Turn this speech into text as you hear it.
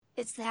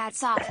It's the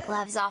Hats Off,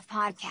 Gloves Off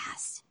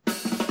podcast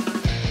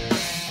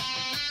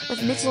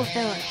with Mitchell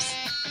Phillips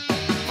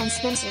and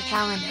Spencer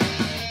Calendar.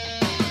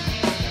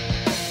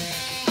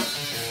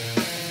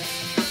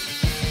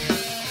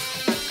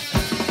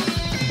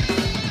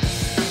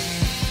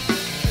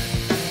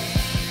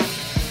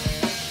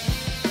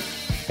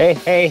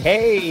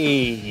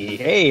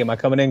 Hey, am I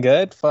coming in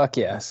good? Fuck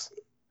yes.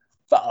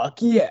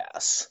 Fuck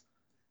yes.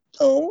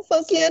 Oh,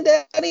 fuck yeah,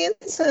 daddy,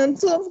 it's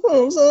hands off,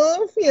 gloves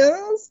off,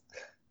 yes.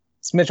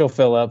 It's Mitchell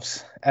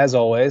Phillips, as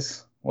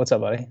always. What's up,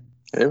 buddy?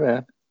 Hey,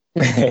 man.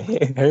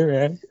 Hey,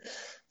 man.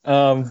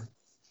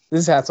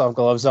 This is Hats Off,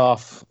 Gloves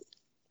Off.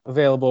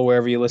 Available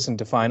wherever you listen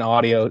to fine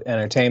audio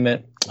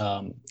entertainment.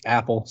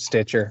 Apple,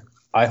 Stitcher,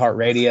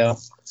 iHeartRadio.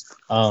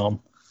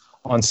 On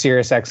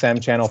Sirius XM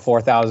channel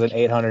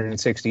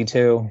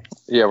 4862.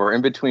 Yeah, we're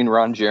in between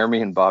Ron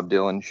Jeremy and Bob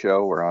Dylan's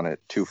show. We're on at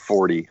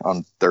 2:40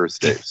 on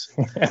Thursdays.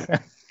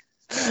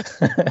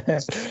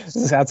 This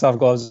is Hats Off,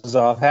 Gloves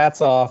Off. Hats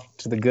off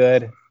to the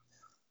good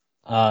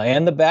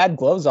and the bad.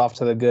 Gloves off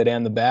to the good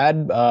and the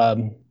bad.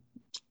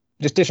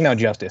 Just dishing out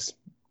justice,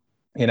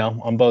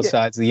 on both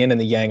sides, the yin and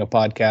the yang of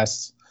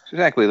podcasts.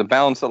 Exactly, the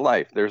balance of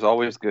life. There's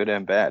always good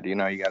and bad. You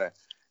got a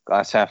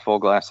glass half full,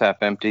 glass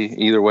half empty.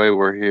 Either way,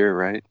 we're here,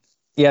 right?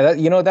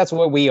 Yeah, that's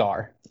what we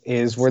are.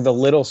 We're the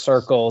little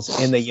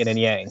circles in the yin and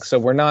yang. So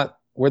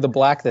we're the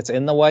black that's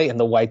in the white and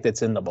the white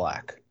that's in the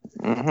black.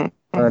 Mm-hmm.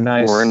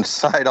 We're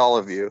inside all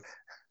of you,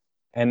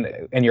 and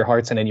your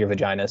hearts and in your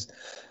vaginas.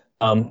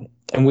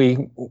 And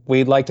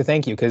we'd like to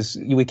thank you because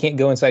we can't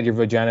go inside your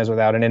vaginas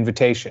without an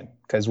invitation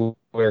because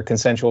we're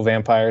consensual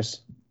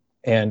vampires.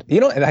 And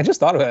and I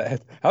just thought about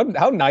it,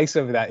 how nice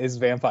of that is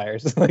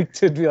vampires, like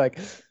to be like,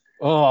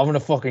 oh, I'm gonna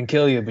fucking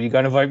kill you, but you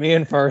gotta invite me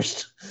in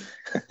first.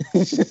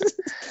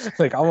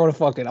 Like I want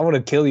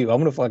to kill you. I'm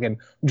gonna fucking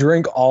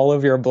drink all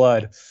of your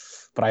blood,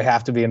 but I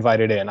have to be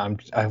invited in.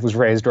 I was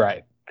raised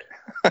right.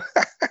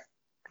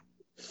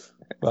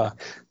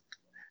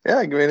 Yeah,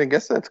 I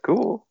guess that's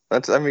cool.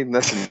 That's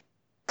nice.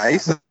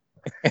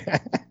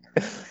 That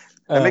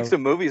makes the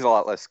movies a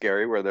lot less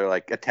scary, where they're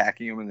like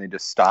attacking them and they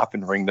just stop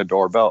and ring the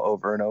doorbell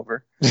over and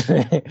over.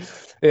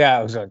 Yeah,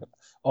 I was like,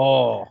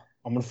 oh,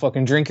 I'm gonna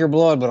fucking drink your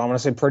blood, but I'm gonna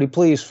say pretty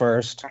please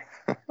first.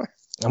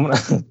 I'm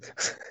gonna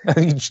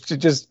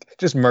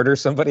just murder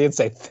somebody and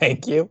say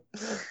thank you,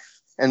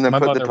 and then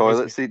put the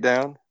toilet seat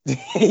down.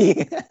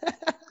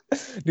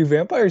 Do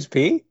vampires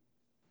pee?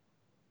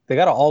 They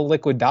got an all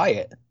liquid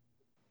diet.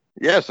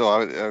 Yeah,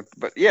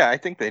 I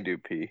think they do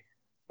pee.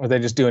 Or they're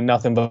just doing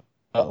nothing but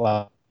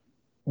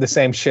the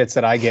same shits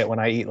that I get when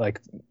I eat like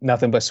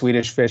nothing but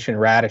Swedish fish and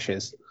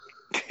radishes.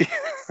 I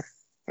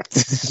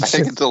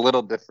think it's a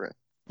little different.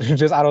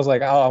 I was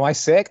like, oh, am I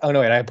sick? Oh no,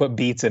 wait, I put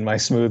beets in my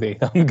smoothie.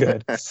 I'm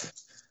good.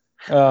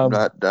 I'm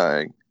not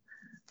dying.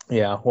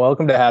 Yeah,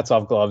 welcome to Hats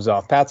Off, Gloves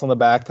Off. Pats on the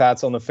back,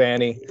 pats on the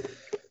fanny.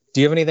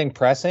 Do you have anything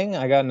pressing?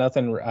 I got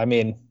nothing. I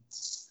mean,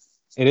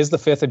 it is the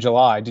 5th of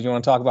July. Did you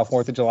want to talk about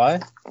 4th of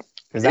July?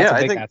 Because that's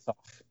a big hats off.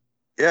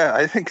 Yeah,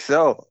 I think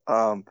so.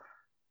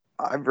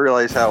 I've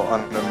realized how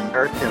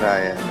un-American I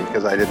am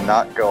because I did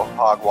not go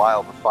hog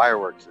wild with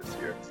fireworks this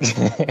year.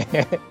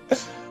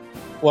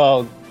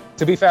 Well,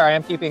 to be fair, I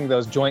am keeping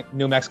those joint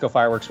New Mexico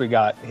fireworks we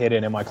got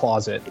hidden in my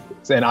closet,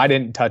 and I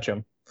didn't touch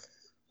them.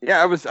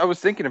 Yeah, I was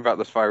thinking about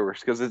those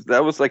fireworks because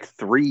that was like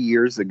 3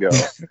 years ago.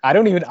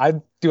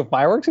 Do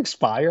fireworks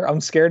expire?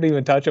 I'm scared to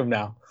even touch them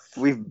now.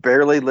 We've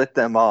barely lit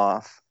them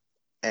off,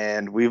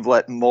 and we've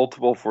let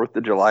multiple 4th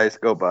of Julys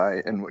go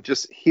by, and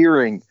just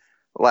hearing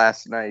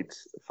last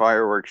night's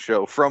fireworks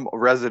show from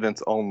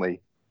residents only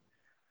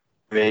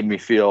made me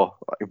feel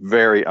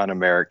very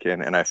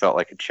un-American, and I felt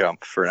like a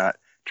chump for not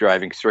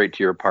driving straight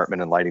to your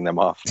apartment and lighting them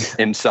off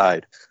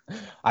inside.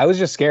 I was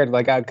just scared,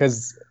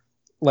 because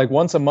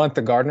once a month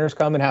the gardeners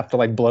come and have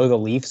to blow the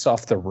leaves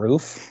off the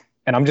roof,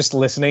 and I'm just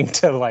listening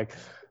to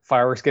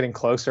fireworks getting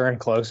closer and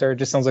closer. It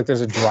just sounds like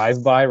there's a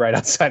drive-by right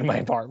outside my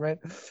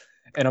apartment,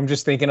 and I'm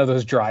just thinking of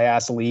those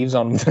dry-ass leaves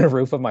on the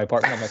roof of my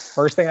apartment. I'm like,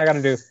 first thing I got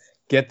to do,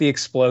 get the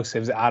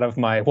explosives out of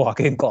my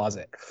walk-in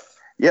closet.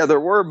 Yeah, there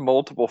were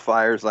multiple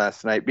fires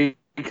last night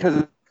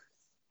because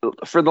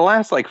for the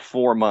last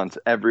 4 months,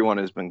 everyone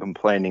has been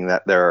complaining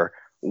that there are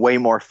way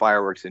more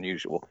fireworks than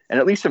usual. And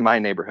at least in my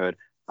neighborhood,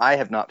 I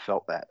have not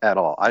felt that at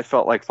all. I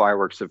felt like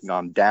fireworks have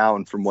gone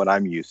down from what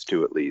I'm used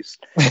to, at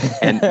least.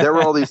 And there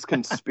were all these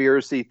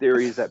conspiracy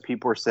theories that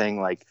people were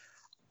saying,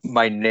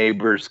 my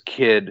neighbor's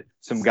kid,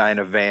 some guy in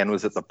a van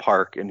was at the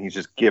park and he's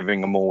just giving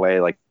them away.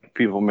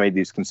 People made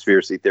these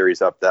conspiracy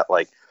theories up that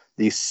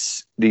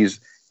these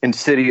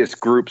insidious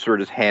groups were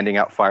just handing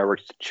out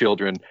fireworks to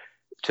children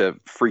to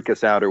freak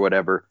us out or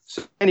whatever.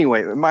 So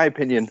anyway, in my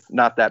opinion,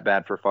 not that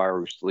bad for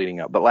fireworks leading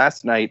up. But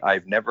last night,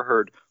 I've never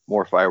heard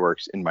more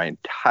fireworks in my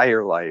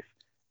entire life,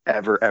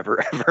 ever.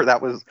 That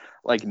was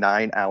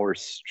 9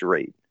 hours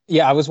straight.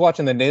 Yeah, I was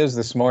watching the news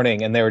this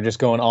morning, and they were just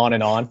going on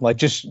and on,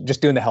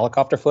 just doing the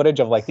helicopter footage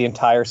of the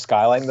entire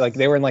skyline.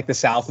 They were in the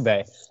South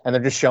Bay, and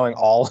they're just showing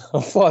all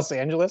of Los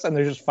Angeles, and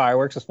there's just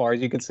fireworks as far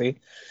as you could see.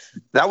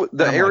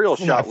 The aerial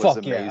shot was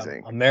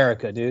amazing. Yeah,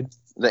 America, dude.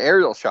 the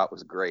aerial shot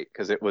was great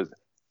because it was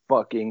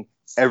fucking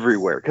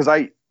everywhere. Because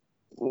it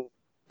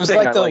was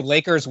like the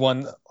Lakers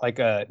won like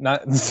a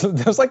not.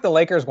 It was like the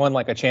Lakers won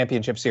like a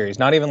championship series,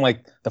 not even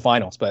like the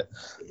finals, but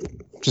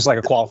just like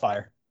a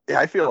qualifier. Yeah,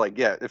 I feel like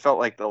it felt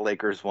like the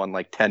Lakers won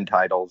like 10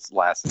 titles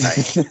last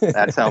night.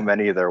 That's how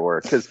many there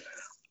were. Because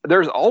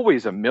there's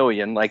always a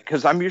million. Like,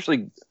 because I'm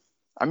usually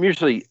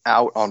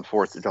out on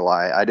 4th of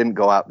July. I didn't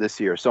go out this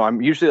year, so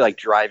I'm usually like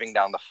driving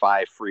down the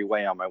 5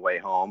 freeway on my way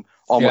home,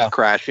 almost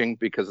crashing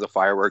because the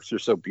fireworks are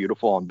so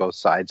beautiful on both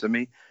sides of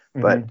me.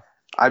 Mm-hmm. But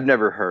I've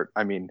never heard.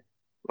 I mean,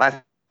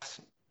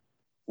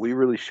 we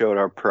really showed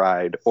our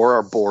pride or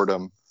our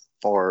boredom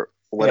or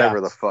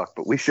whatever the fuck,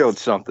 but we showed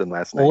something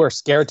last night. Or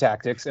scare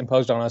tactics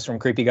imposed on us from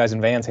creepy guys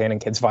in vans handing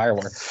kids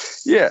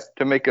fireworks. Yeah,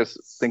 to make us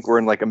think we're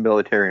in like a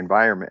military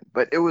environment.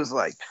 But it was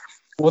like,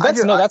 well,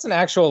 that's an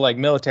actual like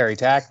military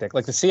tactic.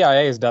 Like the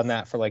CIA has done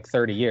that for like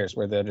 30 years,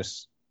 where they'll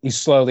just you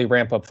slowly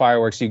ramp up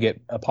fireworks, you get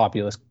a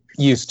populace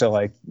used to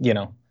like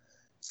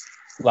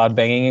loud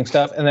banging and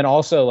stuff, and then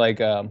also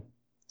like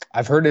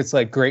I've heard it's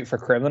like great for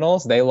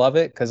criminals. They love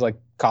it because like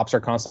cops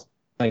are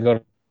constantly going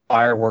to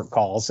firework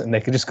calls and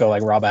they could just go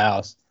like rob a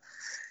house.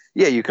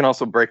 Yeah, you can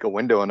also break a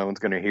window and no one's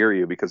going to hear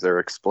you because there are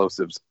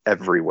explosives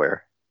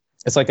everywhere.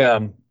 It's like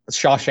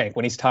Shawshank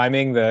when he's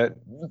timing the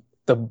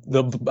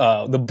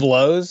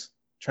blows,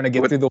 trying to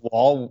get through the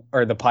wall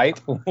or the pipe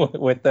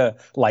with the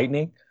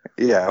lightning.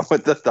 Yeah,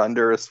 with the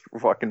thunderous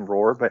fucking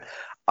roar. But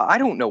I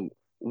don't know,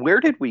 where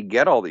did we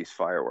get all these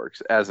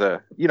fireworks as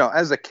a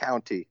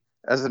county,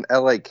 as an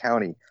LA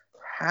county?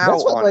 How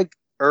on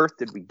earth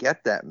did we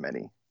get that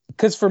many?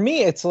 Because for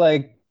me, it's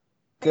like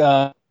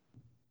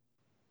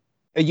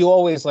you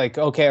always like,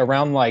 okay,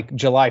 around like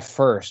July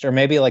 1st or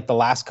maybe like the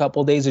last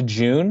couple days of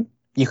June,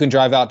 you can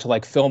drive out to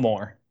like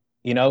Fillmore.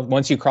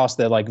 Once you cross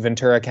the like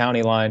Ventura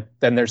County line,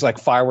 then there's like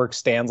fireworks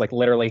stands like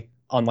literally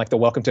on like the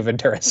Welcome to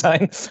Ventura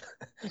sign.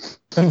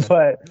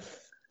 but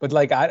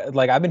like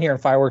I've been hearing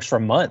fireworks for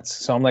months.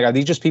 So I'm like, are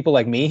these just people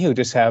like me who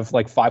just have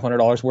like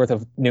 $500 worth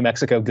of New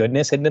Mexico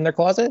goodness hidden in their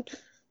closet?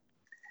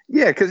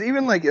 Yeah, because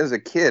even like as a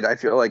kid, I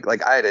feel like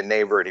I had a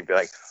neighbor and he'd be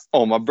like,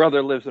 oh, my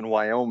brother lives in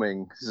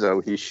Wyoming,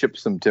 so he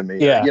ships them to me.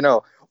 Yeah.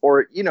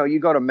 Or you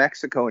go to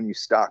Mexico and you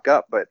stock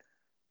up, but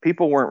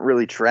people weren't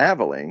really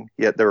traveling,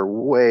 yet there were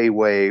way,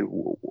 way,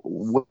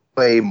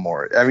 way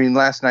more. I mean,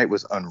 last night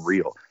was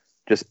unreal.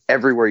 Just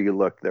everywhere you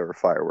looked, there were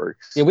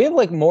fireworks. Yeah, we have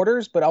like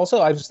mortars, but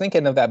also I was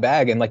thinking of that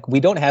bag and like we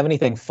don't have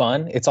anything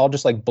fun. It's all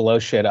just like blow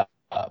shit up.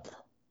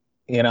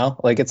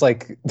 Like it's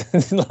like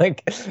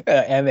like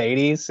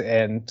M80s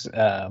and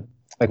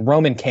like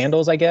Roman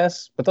candles, I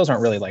guess, but those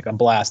aren't really like a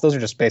blast. Those are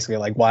just basically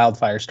like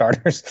wildfire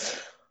starters.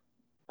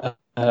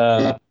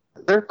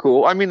 They're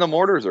cool. I mean, the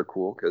mortars are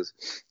cool because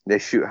they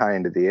shoot high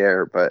into the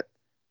air, but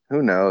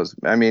who knows?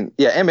 I mean,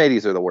 yeah,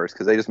 M80s are the worst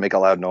because they just make a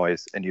loud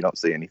noise and you don't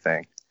see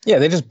anything. Yeah,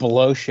 they just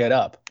blow shit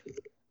up.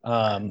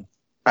 I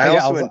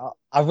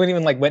wouldn't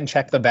even like went and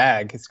checked the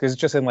bag. It's because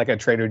it's just in like a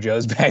Trader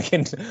Joe's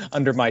bag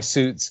under my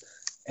suits.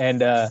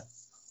 And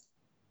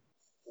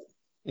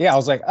yeah, I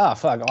was like, oh,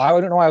 fuck. I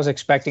don't know why I was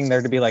expecting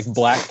there to be like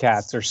black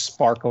cats or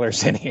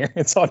sparklers in here.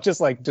 It's all just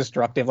like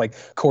destructive, like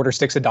quarter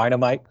sticks of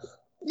dynamite.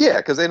 Yeah,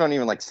 because they don't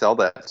even like sell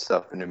that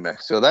stuff in New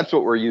Mexico. That's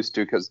what we're used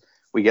to because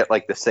we get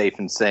like the safe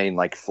and sane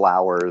like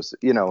flowers,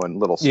 and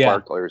little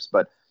sparklers.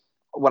 Yeah. But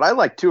what I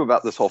like too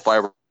about this whole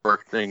firework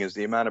thing is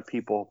the amount of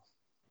people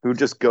who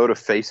just go to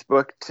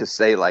Facebook to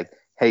say like,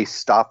 hey,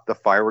 stop the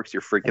fireworks.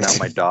 You're freaking out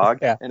my dog.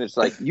 Yeah. And it's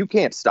like, you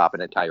can't stop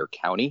an entire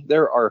county.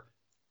 There are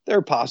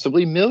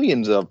possibly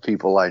millions of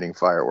people lighting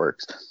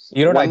fireworks.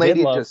 You know what I did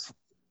love?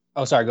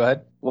 Oh, sorry. Go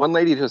ahead. One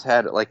lady just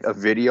had like a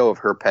video of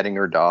her petting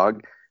her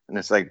dog. And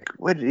it's like,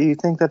 what do you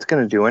think that's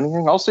going to do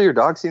anything? Also, your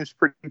dog seems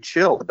pretty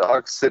chill. The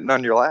dog's sitting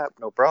on your lap.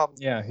 No problem.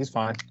 Yeah, he's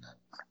fine.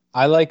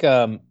 I like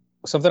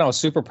something I was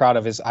super proud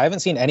of is I haven't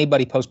seen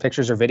anybody post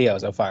pictures or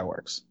videos of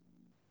fireworks,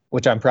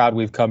 which I'm proud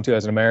we've come to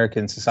as an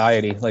American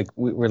society. Like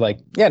we're like,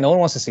 yeah, no one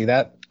wants to see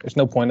that. There's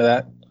no point of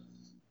that.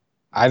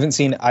 I haven't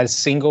seen a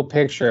single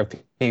picture of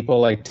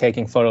people like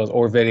taking photos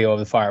or video of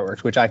the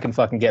fireworks, which I can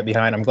fucking get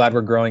behind. I'm glad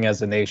we're growing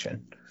as a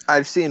nation.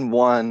 I've seen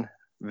one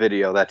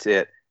video. That's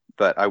it.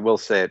 But I will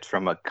say it's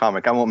from a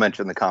comic. I won't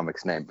mention the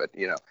comic's name, but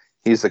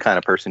he's the kind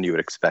of person you would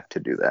expect to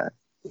do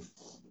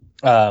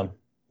that.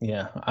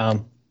 Yeah.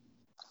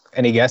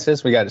 Any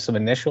guesses? We got some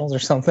initials or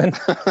something?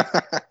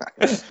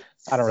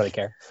 I don't really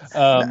care.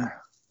 Nah.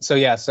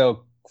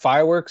 So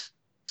fireworks,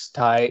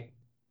 tight.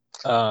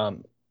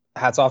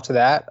 Hats off to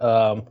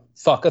that.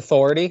 Fuck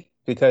authority,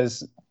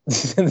 because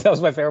that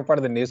was my favorite part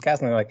of the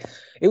newscast. And they're like,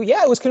 it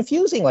was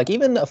confusing. Like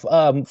even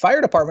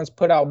fire departments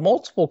put out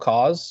multiple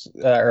calls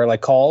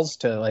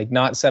to like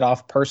not set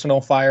off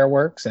personal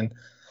fireworks and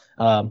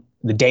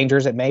the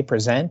dangers it may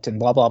present and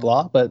blah, blah,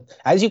 blah. But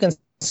as you can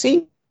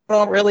see, I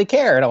don't really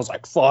care. And I was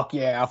like, fuck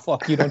yeah,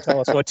 fuck you. Don't tell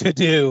us what to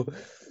do.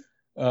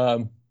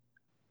 And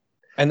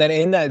then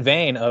in that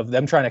vein of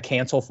them trying to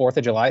cancel 4th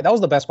of July, that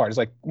was the best part. It's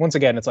like, once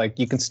again, it's like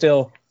you can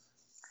still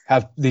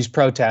have these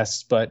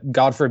protests, but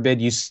God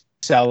forbid you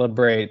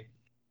celebrate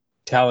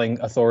telling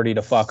authority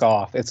to fuck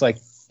off. It's like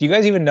Do you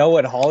guys even know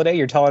what holiday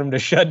you're telling them to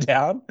shut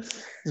down?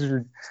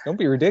 Don't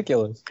be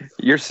ridiculous.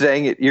 You're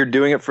saying it. You're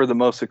doing it for the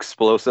most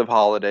explosive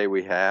holiday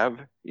we have.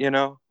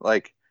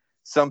 Like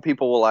some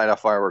people will light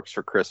off fireworks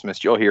for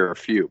Christmas. You'll hear a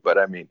few, but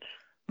I mean,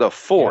 the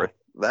 4th.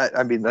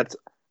 That's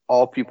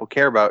all people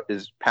care about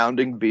is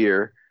pounding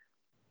beer,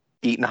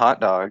 eating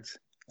hot dogs,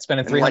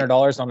 spending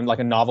 $300 on like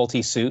a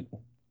novelty suit,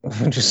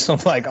 just some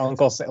like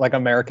like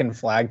American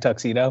flag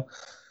tuxedo.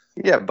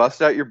 Yeah,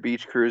 bust out your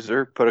beach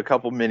cruiser, put a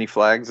couple mini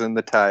flags in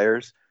the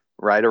tires,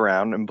 ride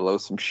around and blow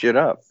some shit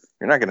up.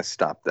 You're not going to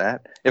stop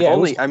that.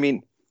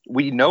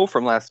 We know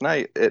from last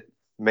night it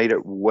made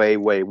it way,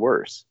 way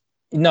worse.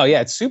 No, yeah,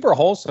 it's super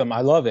wholesome.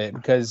 I love it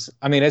because,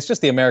 it's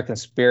just the American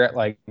spirit.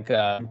 Like,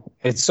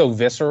 it's so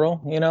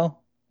visceral, Well,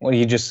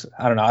 I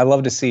don't know. I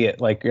love to see it.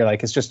 Like, you're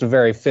like, it's just a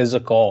very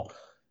physical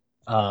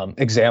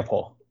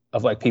example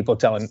of like people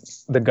telling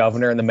the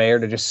governor and the mayor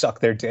to just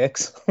suck their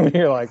dicks.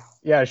 You're like,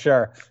 yeah,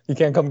 sure. You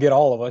can't come get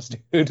all of us,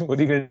 dude. What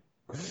are you going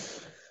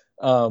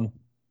to do?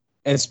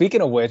 And speaking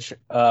of which,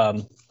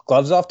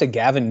 gloves off to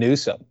Gavin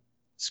Newsom.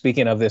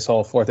 Speaking of this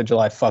whole 4th of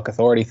July fuck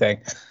authority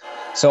thing.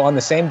 So on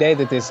the same day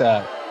that this,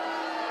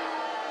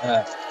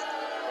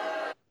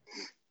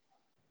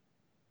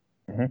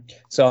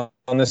 so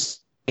on this,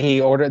 he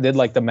did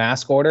like the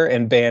mask order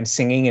and banned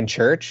singing in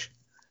church.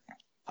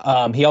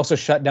 He also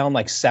shut down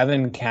like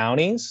 7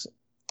 counties,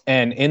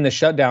 and in the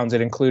shutdowns, it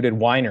included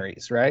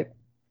wineries, right?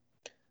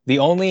 The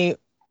only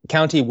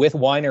county with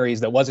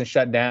wineries that wasn't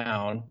shut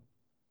down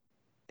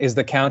is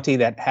the county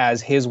that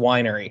has his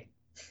winery.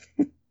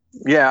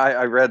 Yeah,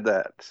 I read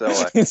that. So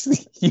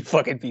you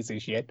fucking piece of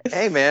shit.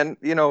 Hey, man,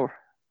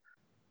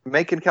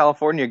 making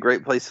California a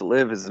great place to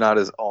live is not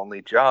his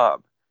only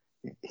job.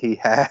 He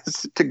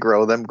has to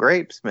grow them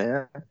grapes,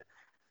 man.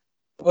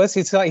 Well,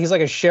 he's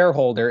like a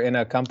shareholder in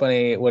a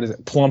company. What is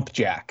it? Plump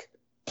Jack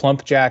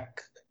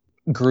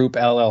Group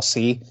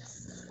LLC.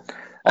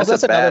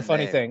 That's another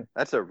funny thing.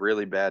 That's a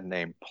really bad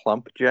name,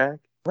 Plump Jack.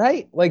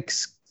 Right? Like,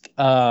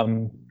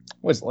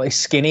 what's it, like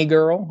Skinny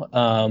Girl?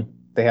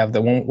 They have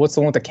the one. What's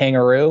the one with the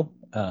kangaroo?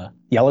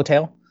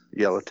 Yellowtail.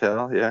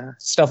 Yellowtail, yeah.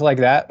 Stuff like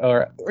that,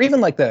 or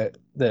even like the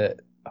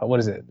what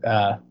is it?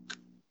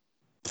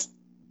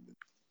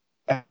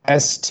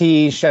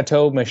 St.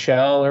 Chateau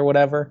Michelle or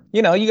whatever.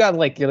 You got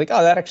like, you're like,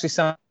 oh, that actually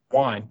sounds like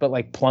wine. But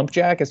like Plump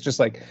Jack, it's just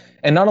like,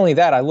 and not only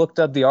that, I looked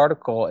up the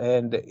article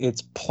and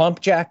it's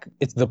Plump Jack.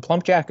 It's the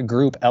Plump Jack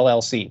Group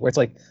LLC, where it's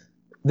like,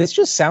 this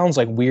just sounds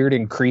like weird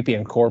and creepy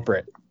and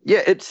corporate.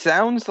 Yeah, it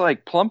sounds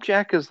like Plump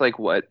Jack is like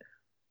what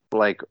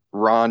like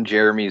Ron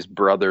Jeremy's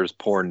brother's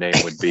porn name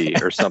would be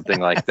or something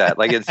like that.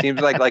 Like it seems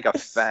like a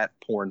fat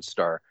porn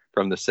star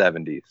from the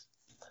 70s.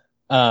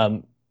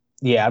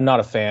 Yeah, I'm not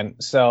a fan.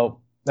 So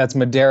that's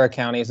Madera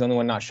County is the only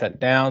one not shut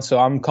down. So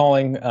I'm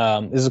calling,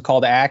 this is a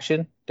call to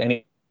action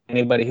to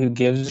anybody who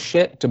gives a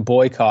shit to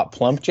boycott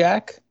Plump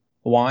Jack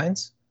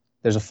wines.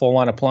 There's a full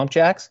line of Plump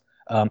Jacks.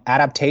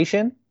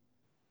 Adaptation,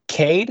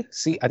 Cade,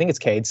 I think it's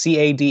Cade,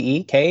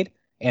 C-A-D-E, Cade,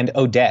 and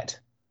Odette.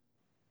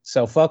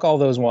 So fuck all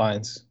those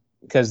wines.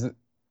 Because,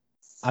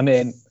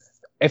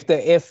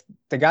 if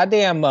the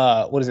goddamn,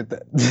 what is it,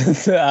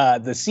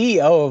 the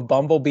CEO of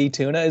Bumblebee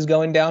Tuna is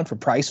going down for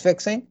price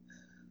fixing,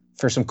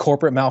 for some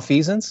corporate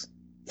malfeasance,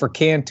 for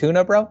canned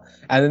tuna, bro.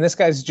 And then this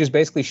guy's just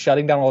basically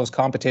shutting down all his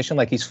competition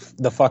like he's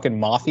the fucking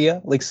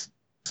mafia. Like,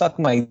 suck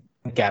my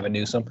Gavin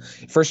Newsom.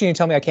 First you're going to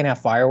tell me I can't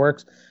have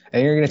fireworks,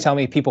 and you're going to tell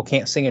me people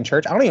can't sing in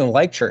church. I don't even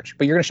like church,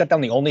 but you're going to shut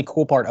down the only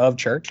cool part of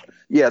church?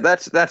 Yeah,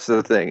 that's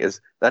the thing, is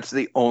that's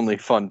the only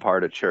fun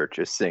part of church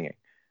is singing.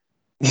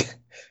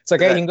 It's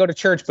like, hey, you can go to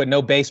church, but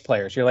no bass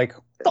players. You're like,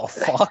 what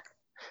the fuck?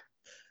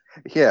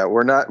 Yeah,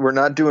 we're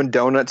not doing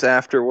donuts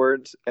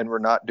afterwards, and we're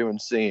not doing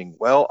singing.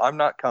 Well, I'm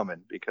not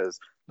coming because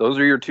those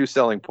are your 2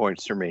 selling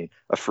points for me: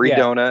 a free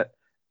donut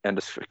and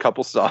a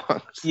couple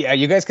songs. Yeah,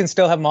 you guys can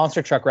still have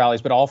monster truck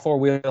rallies, but all 4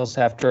 wheels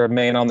have to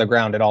remain on the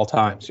ground at all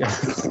times.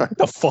 What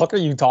the fuck are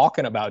you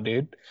talking about,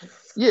 dude?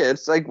 Yeah,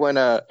 it's like when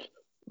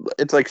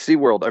it's like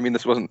SeaWorld. I mean,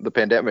 this wasn't the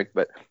pandemic,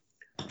 but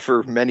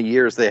for many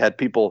years they had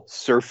people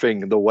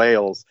surfing the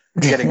whales,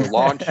 getting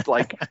launched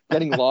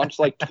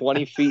like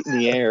 20 feet in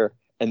the air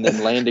and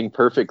then landing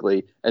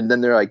perfectly. And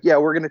then they're like, yeah,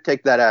 we're going to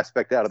take that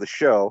aspect out of the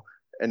show.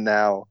 And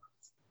now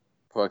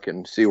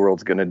fucking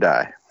SeaWorld's going to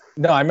die.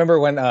 No, I remember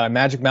when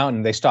Magic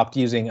Mountain, they stopped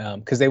using,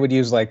 because they would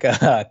use like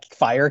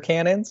fire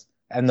cannons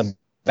and the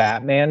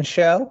Batman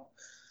show.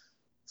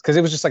 Because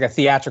it was just like a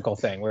theatrical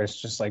thing where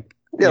it's just like,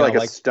 yeah, like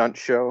a stunt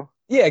show.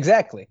 Yeah,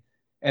 exactly.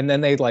 And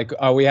then they'd like,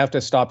 oh, we have to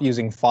stop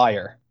using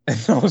fire.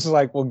 And I was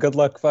like, well, good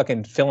luck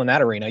fucking filling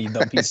that arena, you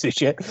dumb piece of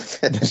shit.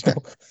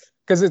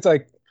 Because it's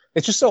like,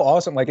 it's just so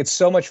awesome. Like, it's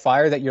so much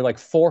fire that you're like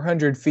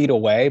 400 feet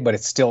away, but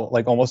it still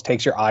like almost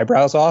takes your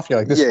eyebrows off. You're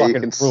like, this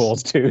fucking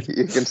rules, dude.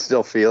 You can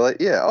still feel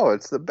it. Yeah. Oh,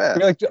 it's the best.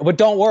 You're like, but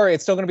don't worry.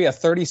 It's still going to be a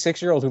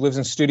 36-year-old who lives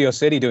in Studio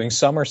City doing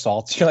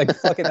somersaults. You're like,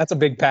 fucking, that's a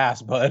big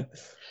pass, bud.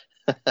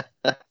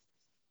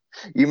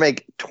 You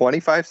make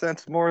 25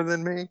 cents more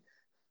than me?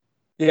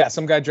 Yeah,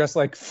 some guy dressed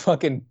like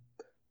fucking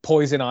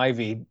Poison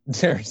Ivy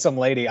or some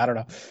lady. I don't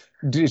know.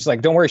 It's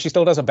like, don't worry, she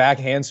still does a back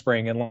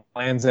handspring and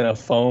lands in a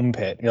foam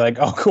pit. You're like,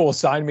 oh, cool,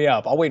 sign me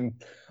up. I'll wait in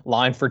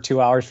line for 2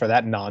 hours for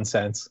that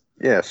nonsense.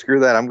 Yeah, screw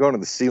that. I'm going to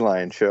the Sea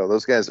Lion show.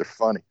 Those guys are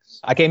funny.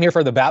 I came here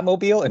for the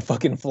Batmobile and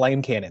fucking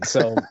flame cannon.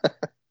 So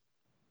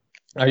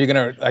are you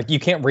gonna you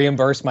can't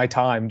reimburse my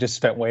time just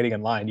spent waiting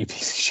in line, you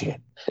piece of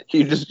shit.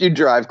 You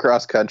drive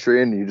cross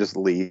country and you just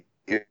leave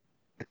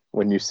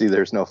when you see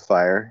there's no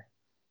fire.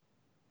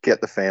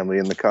 Get the family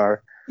in the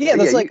car. Yeah,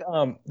 that's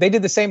they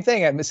did the same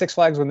thing at Six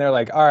Flags when they're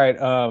like, all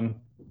right,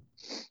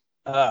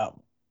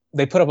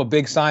 they put up a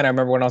big sign. I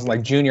remember when I was in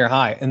like junior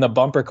high in the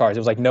bumper cars, it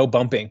was like no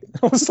bumping.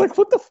 I was like,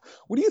 what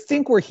do you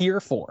think we're here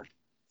for?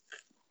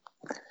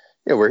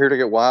 Yeah, we're here to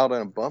get wild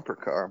in a bumper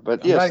car.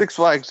 But yeah, Six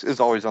Flags is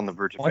always on the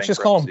verge of bankruptcy. Let's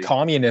just call them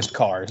communist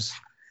cars.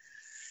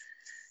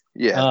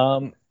 Yeah.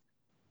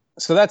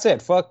 So that's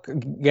it. Fuck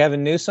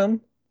Gavin Newsom.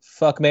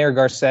 Fuck Mayor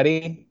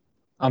Garcetti.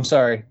 I'm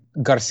sorry,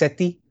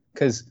 Garcetti,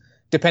 because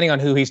depending on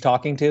who he's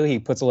talking to, he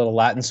puts a little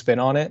Latin spin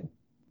on it.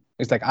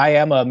 He's like, I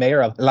am a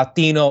mayor of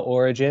Latino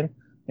origin.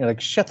 You're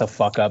like, shut the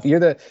fuck up.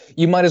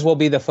 You might as well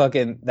be the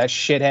fucking, that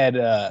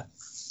shithead,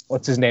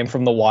 what's his name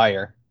from The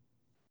Wire?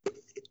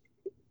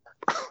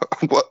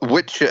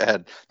 Which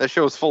shithead? That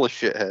show is full of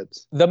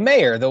shitheads. The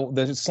mayor,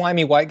 the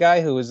slimy white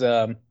guy who was,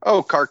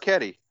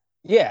 Carcetti.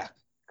 Yeah.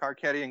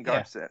 Carcetti and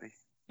Garcetti.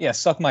 Yeah,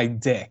 suck my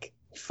dick.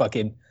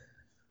 Fucking,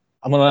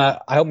 I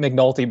hope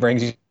McNulty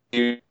brings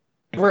you,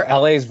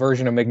 whatever LA's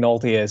version of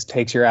McNulty is,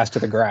 takes your ass to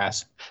the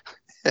grass.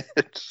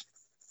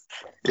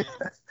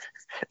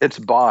 It's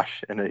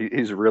Bosch, and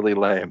he's really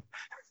lame.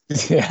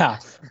 Yeah,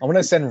 I'm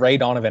gonna send Ray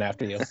Donovan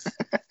after you. All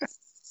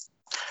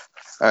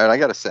right, I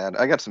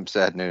got some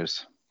sad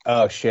news.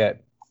 Oh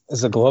shit!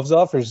 Is the gloves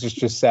off, or is this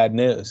just sad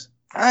news?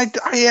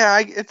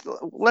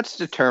 Let's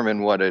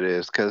determine what it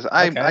is, because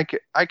I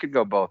could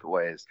go both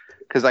ways,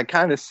 because I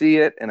kind of see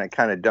it and I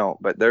kind of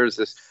don't. But there's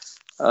this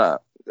a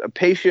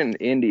patient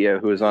in India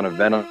who is on a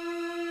ventilator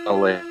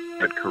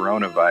with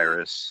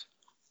coronavirus.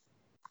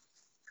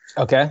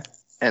 Okay.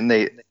 And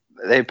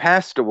they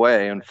passed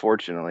away,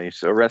 unfortunately.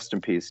 So rest in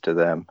peace to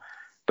them.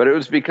 But it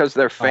was because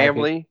their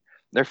family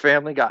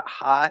got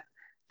hot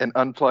and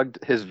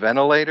unplugged his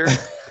ventilator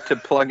to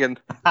plug in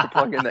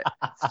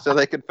so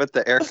they could put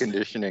the air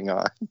conditioning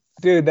on.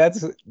 Dude,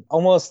 that's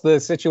almost the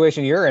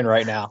situation you're in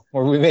right now,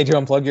 where we made you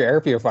unplug your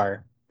air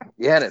purifier.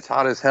 Yeah, and it's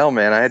hot as hell,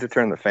 man. I had to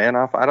turn the fan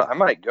off. I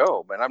might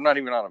go, but I'm not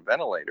even on a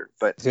ventilator.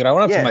 But dude, I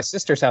went up to my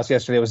sister's house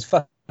yesterday. It was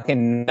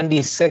fucking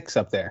 96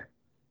 up there,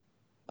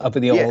 up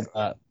in the old.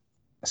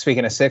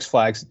 Speaking of Six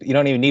Flags, you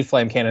don't even need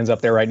flame cannons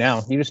up there right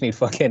now. You just need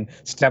fucking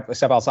step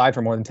outside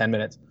for more than 10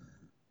 minutes.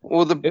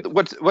 Well,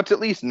 what's at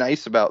least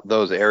nice about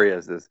those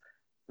areas is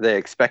they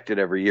expect it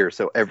every year,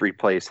 so every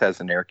place has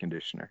an air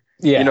conditioner.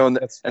 Yeah, and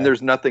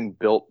there's nothing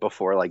built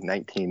before like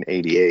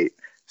 1988.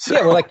 So.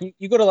 Yeah, well, like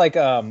you go to like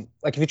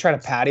if you try to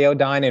patio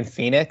dine in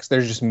Phoenix,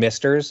 there's just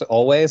misters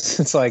always.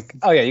 It's like,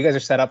 oh yeah, you guys are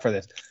set up for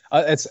this.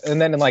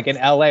 And then like in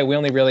LA, we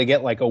only really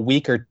get like a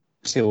week or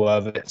two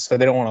of it, so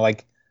they don't want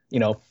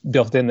to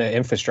built in the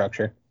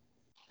infrastructure.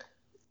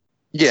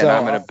 Yeah, so,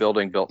 I'm in a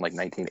building built in like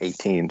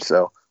 1918,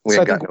 so we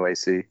ain't got no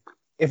AC.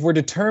 If we're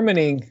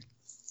determining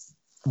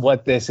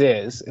what this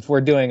is, if we're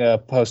doing a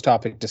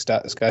post-topic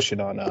discussion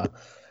on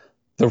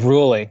the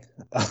ruling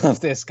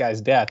of this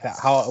guy's death,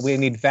 how we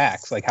need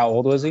facts. Like, how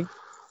old was he?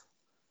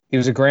 He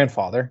was a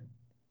grandfather.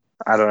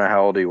 I don't know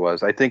how old he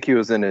was. I think he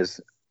was in his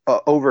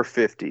over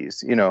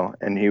 50s,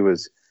 and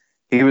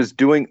he was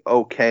doing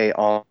okay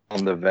on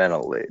the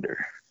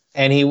ventilator.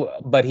 And he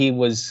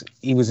was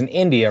in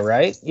India,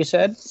 right? You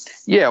said?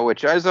 Yeah,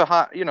 which is a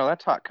hot,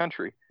 that's hot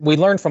country. We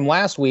learned from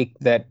last week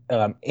that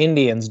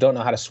Indians don't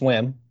know how to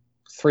swim.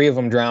 3 of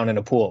them drowned in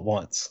a pool at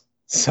once.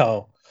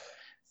 So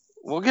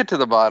we'll get to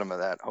the bottom of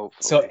that,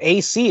 hopefully. So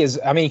AC is,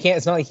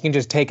 it's not like you can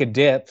just take a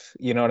dip.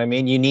 You know what I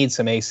mean? You need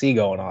some AC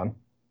going on.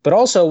 But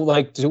also,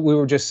 like we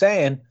were just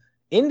saying,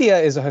 India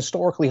is a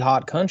historically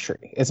hot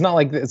country. It's not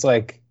like it's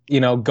like,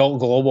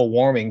 global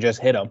warming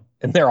just hit them.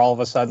 And they're all of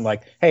a sudden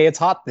like, hey, it's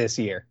hot this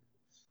year.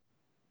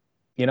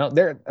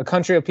 They're a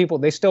country of people.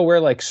 They still wear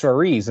like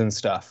saris and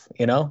stuff.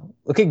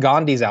 Look at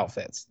Gandhi's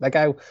outfits. That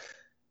guy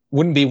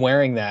wouldn't be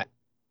wearing that.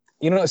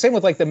 Same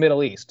with like the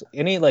Middle East.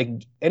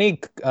 Any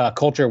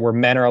culture where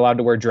men are allowed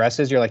to wear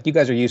dresses, you're like, you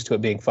guys are used to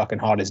it being fucking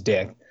hot as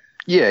dick.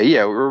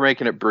 Yeah, we're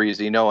making it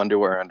breezy. No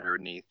underwear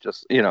underneath.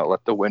 Just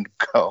let the wind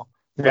go.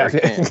 Yeah,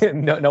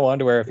 no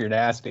underwear if you're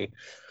nasty.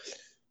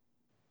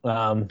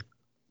 So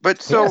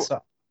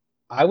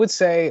I would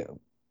say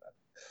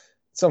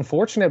it's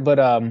unfortunate, but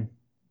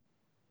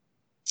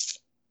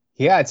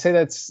I'd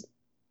say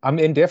I'm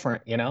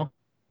indifferent,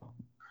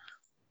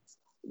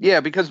 Yeah,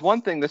 because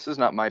one thing, this is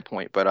not my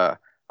point, but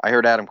I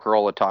heard Adam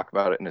Carolla talk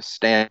about it in his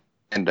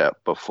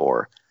stand-up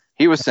before.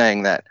 He was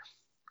saying that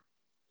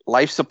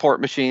life support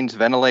machines,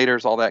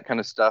 ventilators, all that kind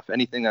of stuff,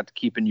 anything that's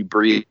keeping you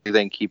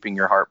breathing, keeping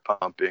your heart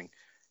pumping,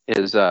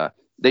 is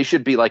they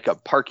should be like a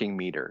parking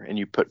meter, and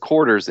you put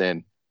quarters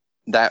in.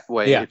 That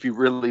way, if you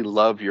really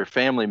love your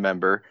family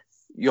member,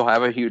 you'll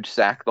have a huge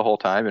sack the whole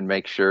time and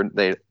make sure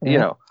they,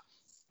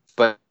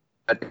 but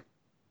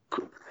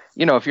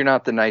if you're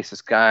not the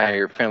nicest guy or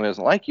your family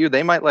doesn't like you,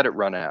 they might let it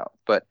run out.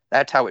 But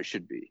that's how it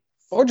should be.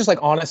 Or just like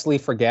honestly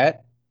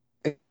forget.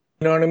 You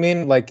know what I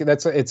mean? Like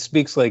it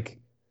speaks like,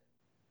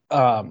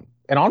 and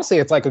honestly,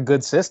 it's like a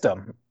good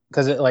system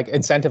because it like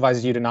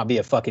incentivizes you to not be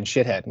a fucking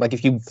shithead. Like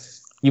if you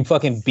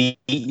fucking beat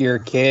your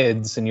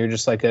kids and you're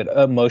just like an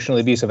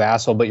emotionally abusive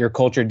asshole, but your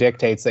culture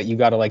dictates that you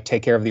got to like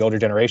take care of the older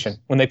generation.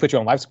 When they put you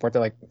on life support,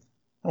 they're like,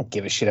 I don't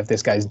give a shit if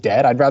this guy's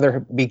dead. I'd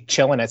rather be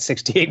chilling at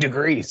 68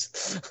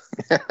 degrees.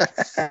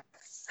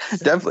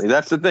 Definitely.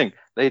 That's the thing.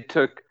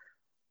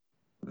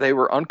 They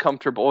were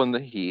uncomfortable in the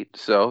heat,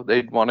 so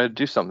they'd want to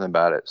do something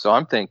about it. So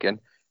I'm thinking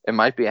it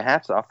might be a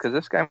hats off because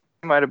this guy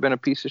might have been a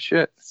piece of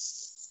shit.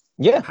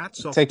 Yeah.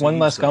 Take one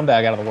less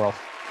scumbag out of the world.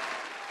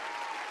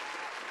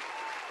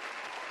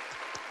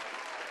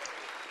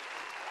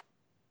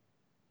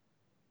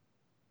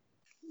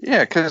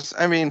 Yeah, because,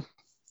 I mean,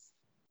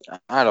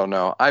 I don't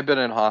know. I've been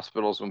in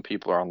hospitals when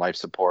people are on life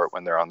support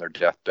when they're on their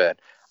deathbed.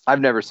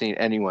 I've never seen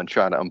anyone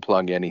try to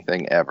unplug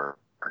anything ever.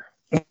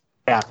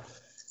 Yeah.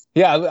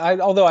 Yeah,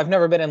 although I've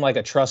never been in like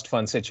a trust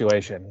fund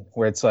situation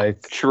where it's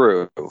like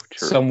true.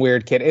 Some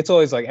weird kid. It's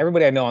always like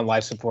everybody I know on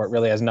life support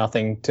really has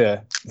nothing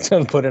to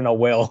put in a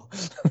will.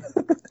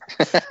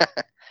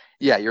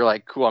 Yeah, you're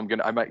like, cool,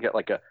 I might get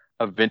like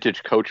a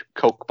vintage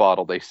Coke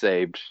bottle they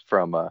saved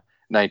from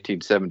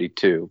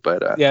 1972,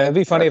 but yeah, it'd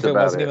be funny if it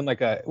wasn't even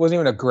it wasn't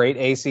even a great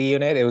AC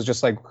unit. It was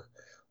just like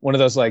one of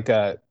those like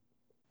the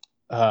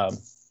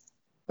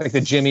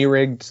Jimmy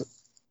rigged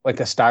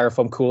like a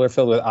styrofoam cooler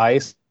filled with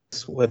ice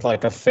with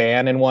like a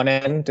fan in one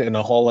end and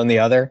a hole in the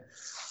other.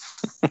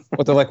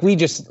 But they're like, we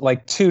just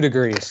like 2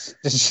 degrees.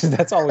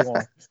 That's all we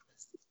want.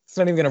 It's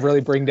not even going to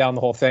really bring down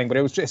the whole thing, but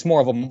it's more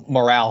of a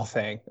morale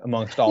thing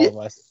amongst all of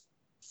us.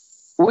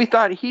 We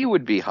thought he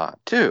would be hot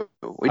too.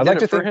 We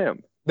did it for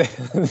him.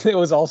 It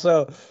was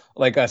also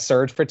like a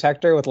surge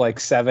protector with like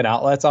 7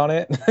 outlets on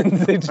it.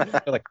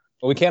 They're like,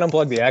 well, we can't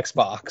unplug the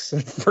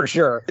Xbox for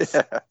sure.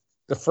 Yeah.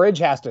 The fridge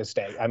has to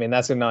stay. I mean,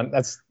 that's a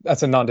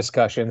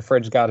non-discussion. The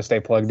fridge got to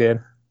stay plugged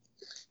in.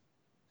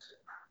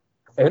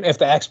 And if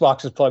the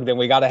Xbox is plugged in,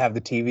 we got to have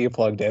the TV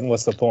plugged in.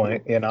 What's the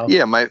point, you know?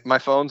 Yeah, my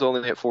phone's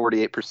only at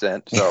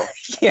 48%, so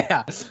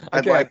yeah,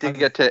 I'd like to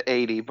get to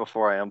 80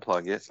 before I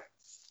unplug it.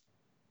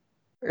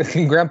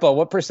 Grandpa,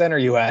 what percent are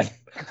you at?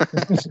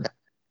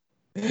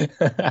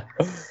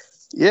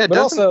 Yeah, but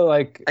also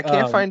like I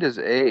can't find his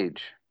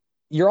age.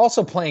 You're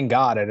also playing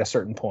God at a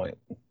certain point,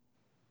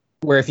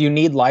 where if you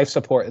need life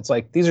support, it's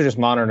like these are just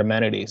modern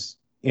amenities,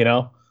 you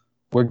know,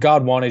 where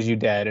God wanted you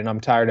dead, and I'm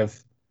tired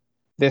of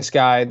this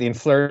guy, the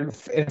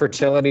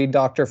infertility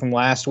doctor from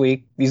last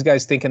week. These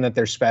guys thinking that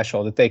they're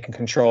special, that they can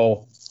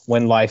control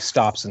when life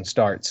stops and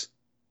starts.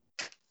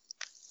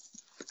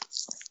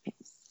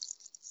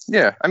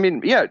 Yeah, I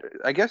mean, yeah,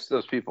 I guess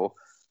those people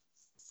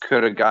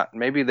could have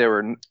maybe they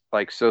were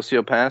like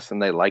sociopaths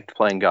and they liked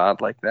playing God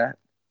like that.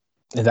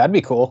 That'd be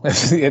cool.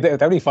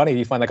 That'd be funny.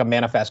 You find like a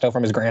manifesto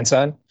from his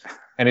grandson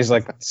and he's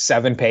like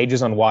 7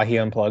 pages on why he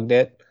unplugged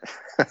it.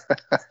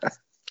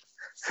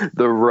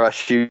 The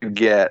rush you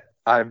get.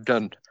 I've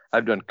done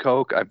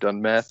coke, I've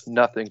done meth,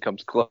 nothing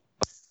comes close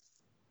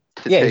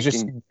to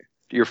taking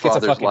your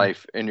father's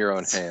life in your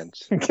own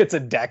hands. Gets a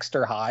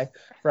Dexter high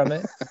from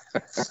it.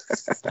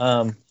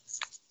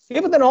 Yeah,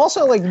 but then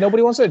also like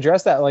nobody wants to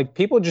address that. Like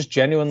people just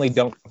genuinely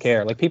don't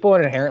care. Like people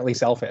are inherently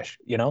selfish,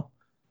 you know?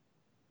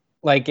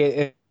 Like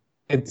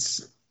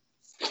it's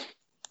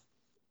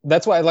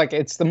that's why like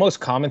it's the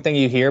most common thing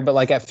you hear, but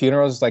like at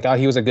funerals it's like, oh,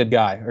 he was a good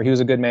guy or he was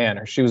a good man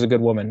or she was a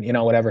good woman, you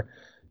know, whatever.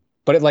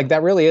 But it like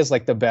that really is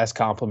like the best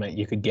compliment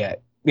you could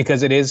get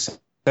because it is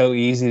so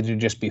easy to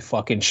just be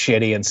fucking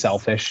shitty and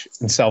selfish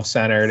and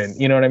self-centered and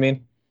you know what I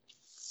mean?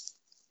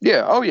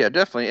 Yeah, oh yeah,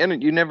 definitely.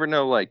 And you never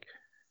know, like,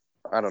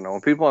 I don't know, when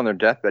people on their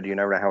deathbed, you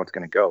never know how it's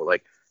going to go.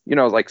 Like, you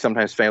know, like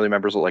sometimes family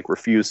members will like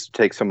refuse to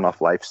take someone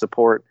off life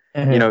support,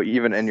 you know,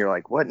 even, and you're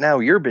like, what now?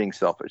 You're being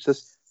selfish.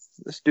 This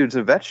dude's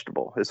a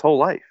vegetable his whole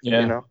life, you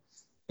know?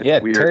 It's yeah,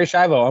 weird. Terry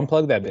Schiavo,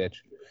 unplug that bitch.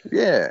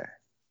 Yeah.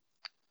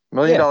 $1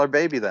 million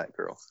baby, that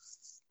girl.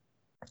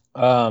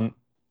 That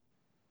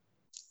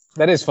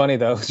is funny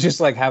though.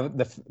 Just like have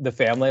the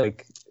family,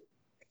 like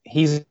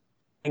he's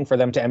waiting for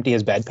them to empty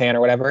his bedpan or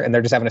whatever, and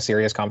they're just having a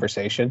serious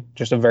conversation,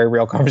 just a very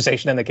real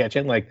conversation in the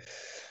kitchen. Like,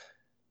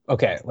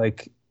 okay,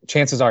 like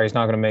chances are he's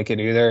not going to make it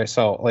either.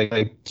 So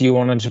like, do you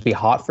want to just be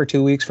hot for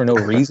 2 weeks for no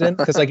reason?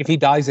 Because like if he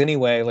dies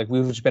anyway, like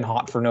we've just been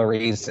hot for no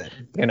reason,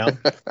 you know.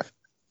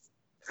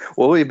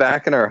 We'll be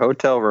back in our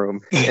hotel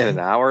room in an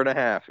hour and a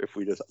half if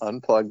we just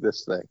unplug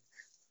this thing.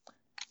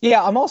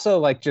 Yeah, I'm also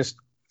like just.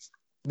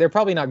 They're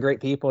probably not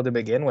great people to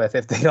begin with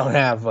if they don't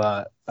have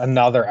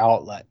another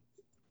outlet,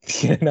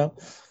 you know?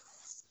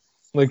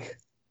 Like,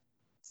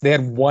 they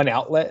had one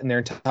outlet in their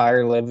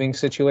entire living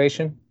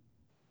situation.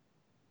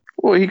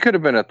 Well, he could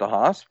have been at the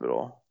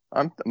hospital.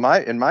 In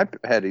my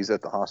head, he's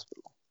at the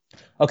hospital.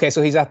 Okay,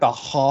 so he's at the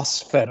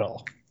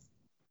hospital.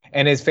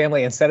 And his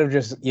family, instead of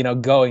just, you know,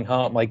 going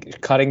home, like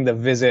cutting the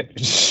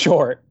visit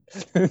short,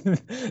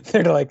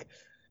 they're like,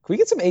 can we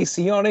get some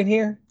AC on in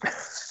here?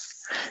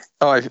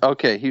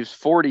 Okay. He was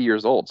 40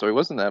 years old, so he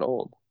wasn't that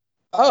old.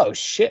 Oh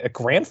shit, a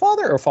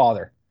grandfather or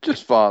father?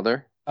 Just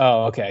father.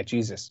 Oh, okay,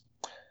 Jesus.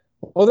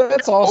 Well,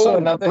 that's also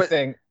another but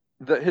thing.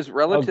 his Oh, go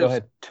relatives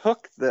ahead.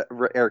 took the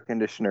air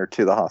conditioner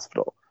to the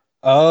hospital.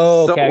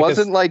 Oh, So okay. it 'Cause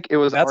wasn't like it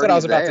was that's what already I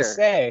was about to there.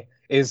 say.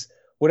 Is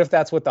what if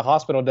that's what the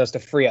hospital does to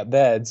free up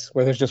beds,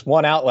 where there's just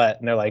one outlet,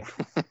 and they're like,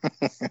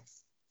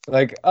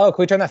 oh,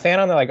 can we turn that fan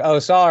on? They're like, oh,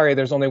 sorry,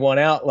 there's only one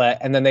outlet,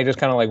 and then they just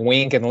kind of like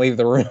wink and leave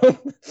the room.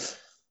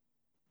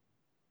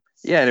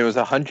 Yeah, and it was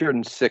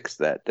 106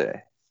 that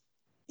day.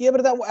 Yeah,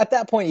 but at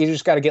that point, you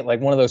just got to get like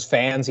one of those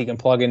fans you can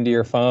plug into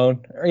your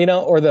phone,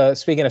 or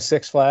speaking of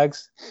Six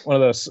Flags, one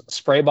of those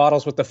spray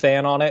bottles with the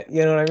fan on it.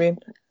 You know what I mean?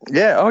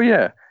 Yeah, oh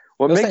yeah.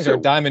 Those things are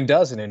a dime a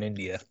dozen in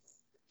India.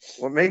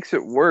 What makes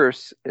it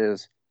worse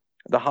is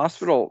the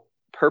hospital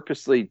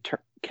purposely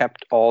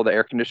kept all the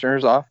air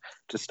conditioners off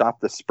to stop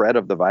the spread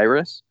of the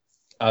virus.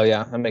 Oh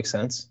yeah, that makes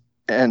sense.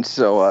 And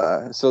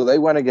so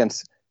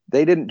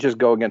they didn't just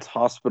go against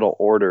hospital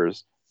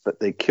orders, but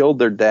they killed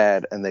their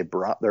dad and they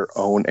brought their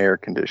own air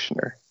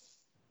conditioner.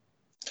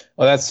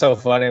 Well, that's so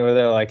funny where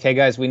they're like, hey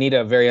guys, we need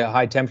a very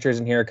high temperatures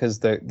in here because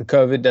the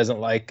COVID doesn't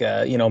like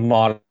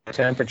moderate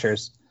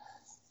temperatures.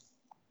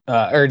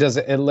 Or does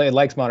it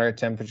likes moderate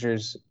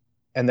temperatures,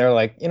 and they're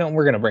like,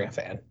 we're gonna bring a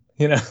fan.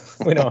 We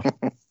don't.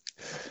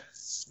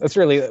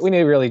 We need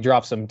to really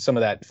drop some of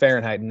that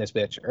Fahrenheit in this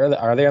bitch. Or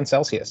are they on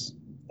Celsius?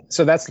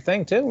 So that's the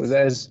thing too.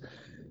 Is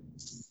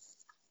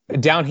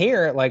down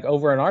here, like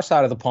over on our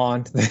side of the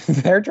pond,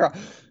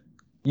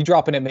 you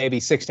dropping it maybe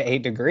 6 to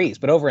 8 degrees,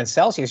 but over in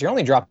Celsius, you're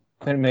only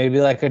dropping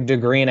maybe like 1.5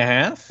 degrees.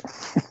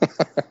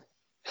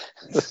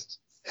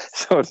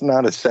 So it's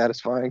not as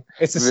satisfying.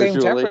 It's the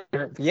visually. Same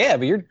temperature. Yeah,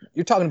 but you're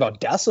talking about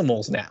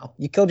decimals now.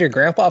 You killed your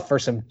grandpa for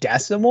some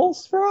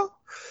decimals, bro?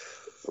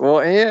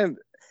 Well, and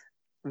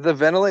the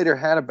ventilator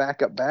had a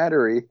backup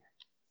battery,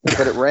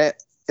 but it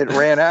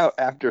ran out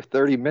after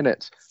 30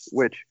 minutes,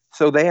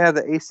 so they had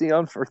the AC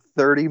on for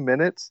 30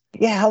 minutes.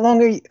 Yeah, how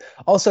long are you?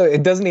 Also,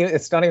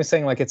 it's not even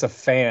saying like it's a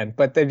fan,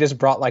 but they just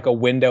brought like a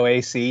window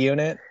AC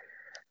unit.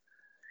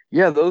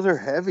 Yeah, those are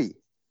heavy.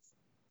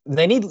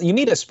 You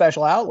need a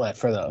special outlet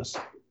for those.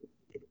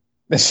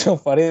 It's so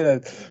funny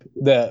that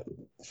the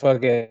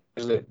fucking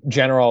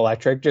General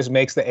Electric just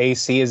makes the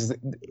AC is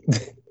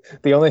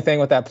the only thing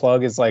with that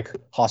plug is like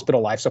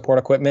hospital life support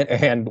equipment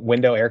and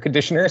window air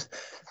conditioners.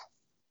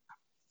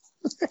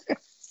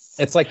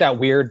 It's like that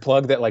weird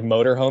plug that like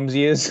motorhomes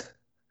use.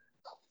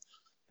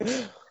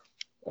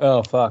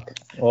 Oh fuck.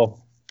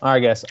 Well, I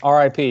guess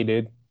R.I.P.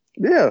 dude.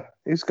 Yeah,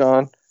 he's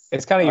gone.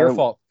 It's kind of your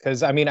fault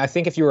because I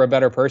think if you were a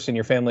better person,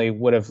 your family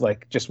would have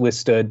like just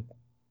withstood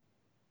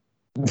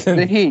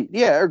the heat.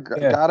 Yeah,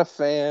 got a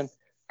fan,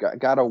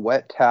 got a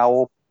wet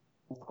towel,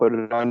 put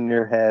it on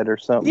your head or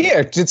something.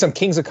 Yeah, did some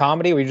Kings of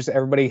Comedy where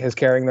everybody is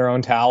carrying their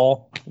own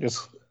towel.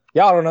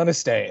 Y'all don't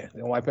understand.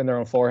 They're wiping their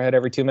own forehead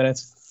every 2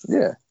 minutes.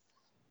 Yeah.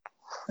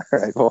 All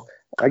right. Well,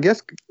 I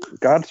guess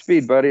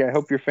Godspeed, buddy. I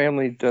hope your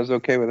family does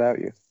okay without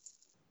you.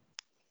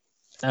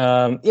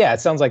 Yeah,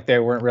 it sounds like they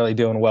weren't really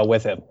doing well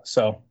with him.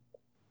 So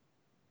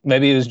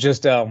maybe it was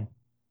just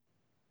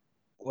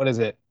what is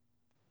it?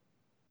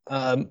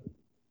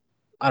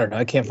 I don't know.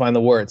 I can't find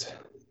the words.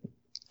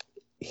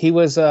 He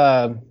was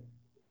not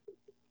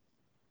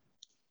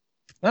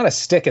a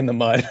stick in the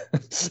mud.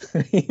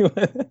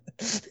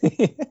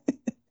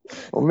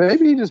 Well,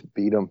 maybe he just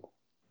beat him.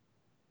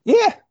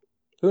 Yeah.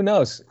 Who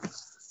knows?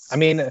 I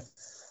mean,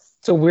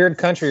 it's a weird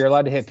country. You're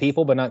allowed to hit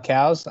people, but not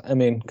cows. I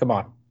mean, come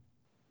on.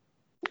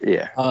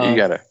 Yeah. You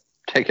got to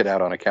take it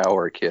out on a cow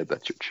or a kid.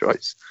 That's your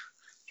choice.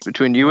 It's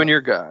between you and your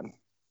God.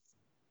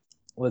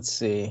 Let's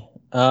see.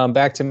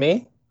 Back to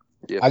me.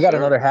 Yes, I got sir.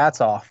 another hats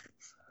off.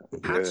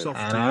 Hats off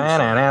to you,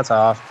 And hats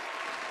off.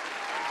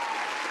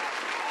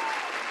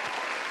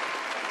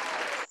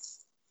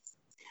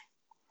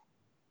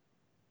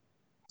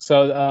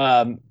 So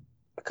a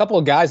couple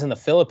of guys in the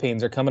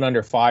Philippines are coming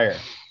under fire.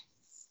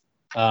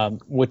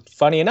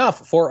 Funny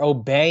enough, for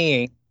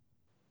obeying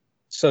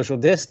social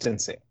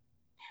distancing.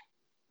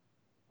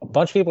 A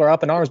bunch of people are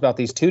up in arms about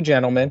these 2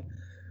 gentlemen.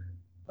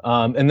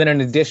 And then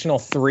an additional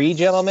 3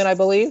 gentlemen, I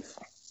believe,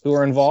 who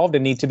are involved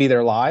and need to be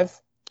there live.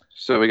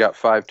 So we got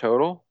 5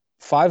 total?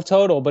 5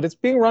 total, but it's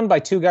being run by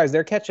 2 guys.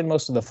 They're catching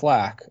most of the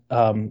flack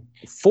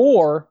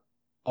for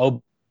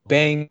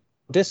obeying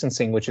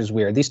distancing, which is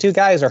weird. These 2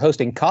 guys are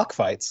hosting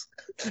cockfights,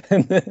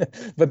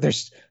 but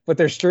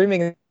they're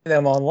streaming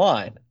them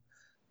online.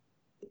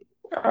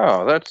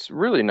 Oh, that's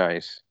really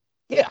nice.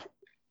 Yeah.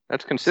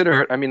 That's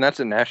considerate. I mean, that's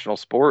a national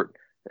sport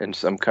in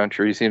some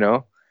countries,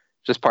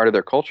 just part of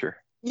their culture.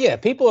 Yeah,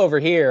 people over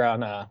here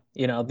on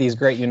these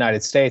great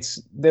United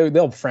States,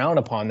 they'll frown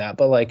upon that,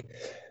 but like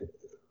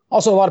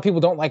also a lot of people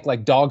don't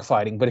like dog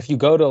fighting, but if you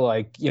go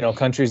to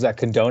countries that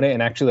condone it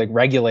and actually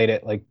regulate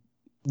it, like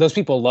those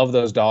people love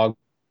those dogs,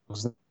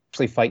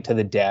 actually fight to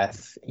the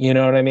death. You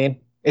know what I mean?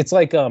 It's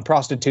like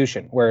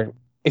prostitution, where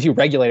if you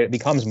regulate it, it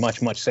becomes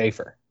much, much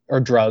safer, or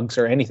drugs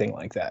or anything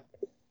like that.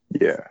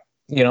 Yeah.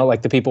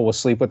 Like the people will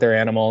sleep with their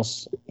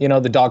animals. The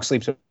dog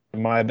sleeps in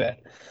my bed.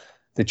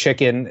 the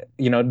chicken,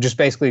 just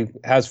basically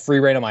has free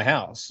reign of my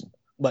house.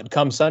 But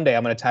come Sunday,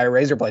 I'm going to tie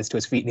razor blades to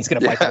his feet, and he's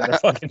going to fight the other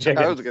fucking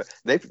chicken.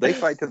 They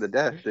fight to the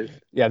death,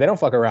 dude. Yeah, they don't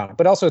fuck around.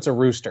 But also, it's a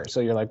rooster, so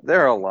you're like,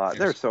 there are a lot.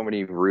 There's so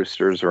many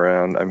roosters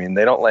around. I mean,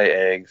 they don't lay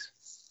eggs.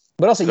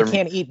 But also, you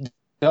can't eat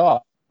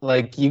dog.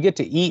 Like, you get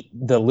to eat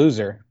the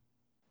loser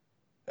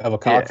of a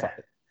cockfight.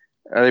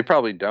 Yeah. They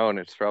probably don't.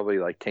 It's probably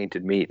like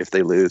tainted meat if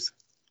they lose.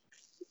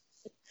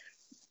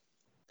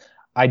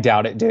 I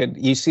doubt it, dude.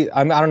 You see,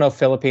 I don't know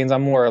Philippines.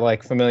 I'm more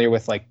like familiar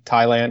with like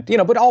Thailand,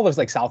 but all of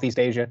like Southeast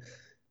Asia.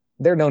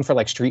 They're known for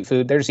like street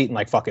food. They're just eating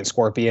like fucking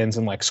scorpions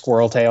and like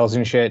squirrel tails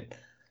and shit.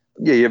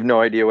 Yeah, you have no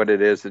idea what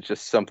it is. It's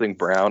just something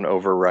brown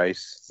over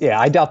rice. Yeah,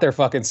 I doubt they're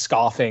fucking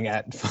scoffing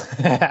at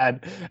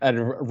a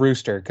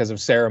rooster because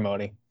of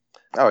ceremony.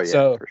 Oh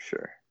yeah, for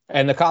sure.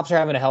 And the cops are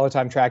having a hell of a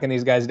time tracking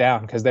these guys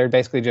down because they're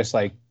basically just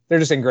like they're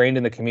just ingrained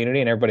in the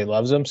community and everybody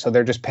loves them. So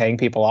they're just paying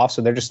people off.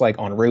 So they're just like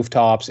on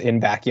rooftops, in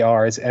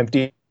backyards,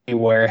 empty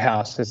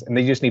warehouses, and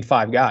they just need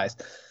 5 guys.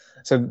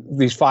 So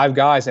these 5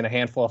 guys and a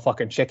handful of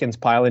fucking chickens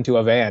pile into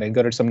a van and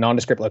go to some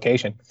nondescript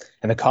location.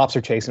 And the cops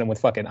are chasing them with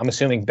fucking, I'm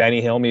assuming,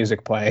 Benny Hill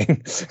music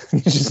playing.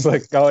 Just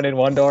like going in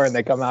one door and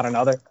they come out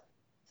another.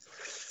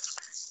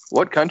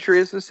 What country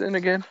is this in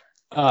again?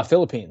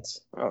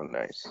 Philippines. Oh,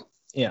 nice.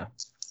 Yeah.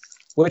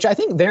 Which I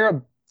think they're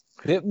a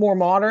bit more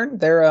modern.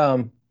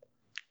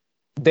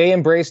 They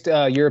embraced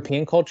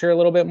European culture a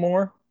little bit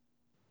more.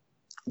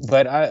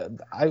 But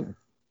I've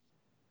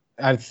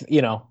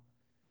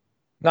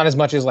not as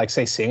much as like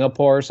say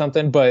Singapore or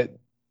something, but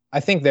I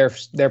think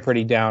they're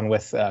pretty down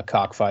with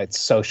cockfights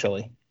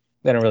socially.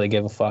 They don't really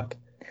give a fuck.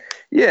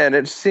 Yeah, and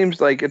it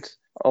seems like it's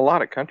a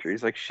lot of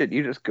countries. Like shit,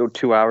 you just go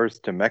 2 hours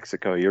to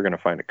Mexico, you're gonna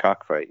find a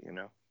cockfight.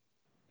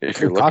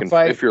 If you're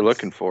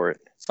looking for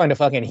it. Find a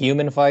fucking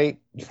human fight.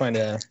 You find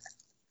a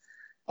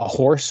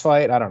horse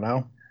fight. I don't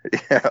know.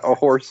 Yeah, a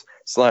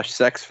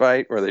horse/sex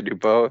fight where they do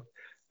both.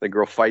 The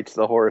girl fights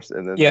the horse,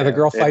 and then the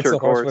girl fights the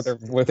horse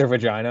with her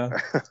vagina.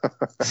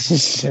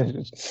 It's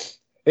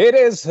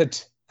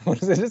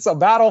a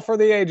battle for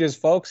the ages,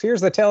 folks.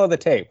 Here's the tale of the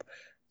tape: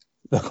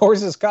 the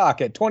horse's cock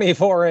at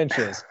 24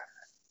 inches.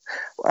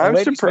 I'm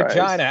lady's surprised.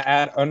 Vagina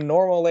at a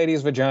normal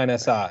lady's vagina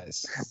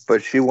size.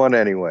 But she won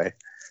anyway.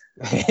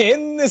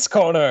 In this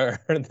corner,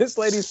 this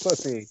lady's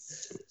pussy.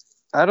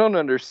 I don't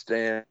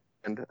understand.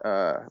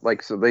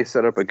 So they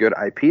set up a good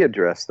IP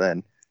address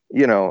then,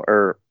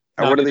 or.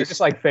 No, they're just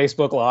like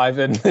Facebook Live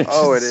and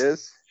it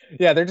is?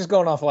 Yeah, they're just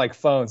going off like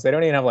phones. They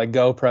don't even have like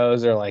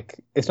GoPros or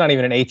like it's not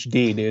even an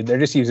HD, dude. They're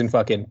just using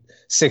fucking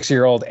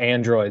 6-year-old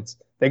Androids.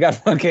 They got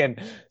fucking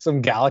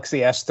some Galaxy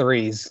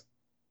S3s.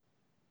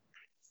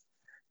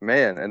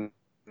 Man, and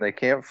they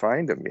can't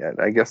find them yet.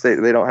 I guess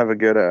they don't have a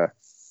good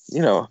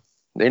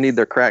they need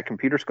their crack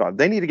computer squad.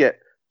 They need to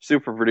get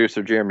super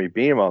producer Jeremy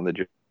Beam on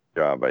the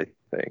job, I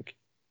think.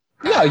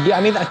 Yeah,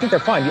 I mean, I think they're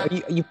fine.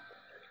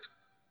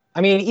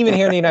 Even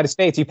here in the United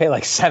States, you pay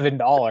like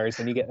 $7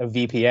 and you get a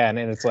VPN,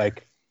 and it's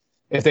like,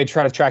 if they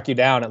try to track you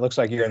down, it looks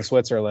like you're in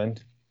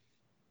Switzerland.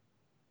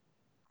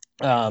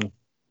 Like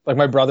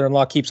my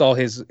brother-in-law keeps all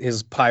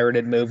his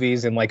pirated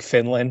movies in like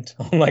Finland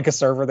on like a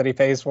server that he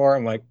pays for.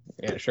 I'm like,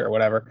 yeah, sure,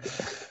 whatever.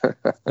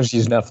 I just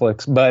use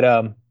Netflix.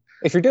 But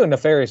if you're doing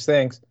nefarious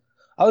things,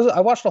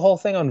 I watched a whole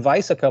thing on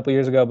Vice a couple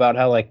years ago about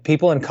how like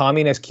people in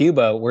communist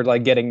Cuba were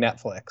like getting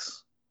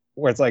Netflix,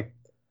 where it's like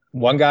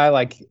one guy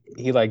like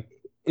he like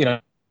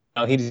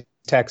he's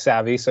tech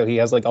savvy, so he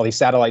has like all these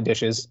satellite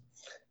dishes,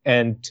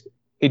 and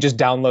he just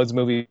downloads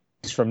movies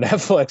from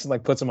Netflix and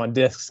like puts them on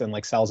discs and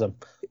like sells them.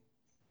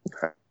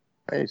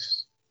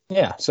 Nice.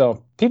 Yeah,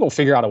 so people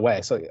figure out a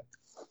way. So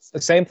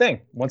the same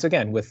thing once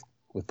again with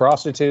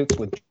prostitutes,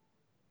 with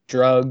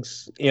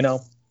drugs, Yeah,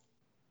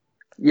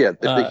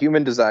 if the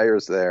human desire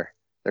is there,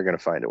 they're gonna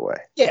find a way.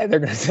 Yeah, they're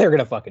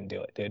gonna fucking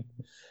do it, dude.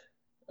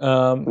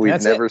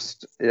 We've never.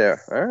 Yeah.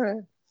 All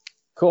right.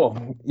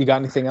 Cool. You got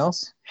anything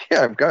else?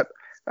 Yeah, I've got.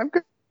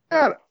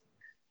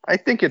 I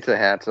think it's a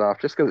hats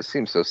off, just because it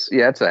seems so.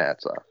 Yeah, it's a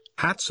hats off.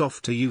 Hats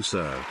off to you,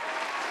 sir.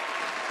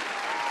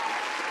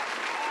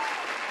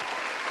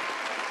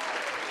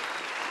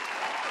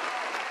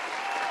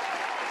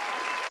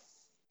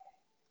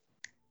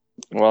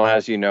 Well,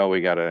 as you know, we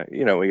got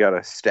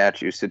a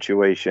statue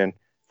situation.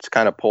 It's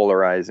kind of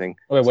polarizing.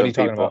 Wait, what are you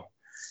talking about?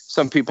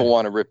 Some people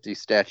want to rip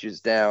these statues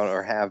down,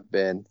 or have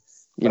been.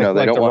 They don't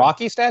want the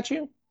Rocky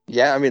statue.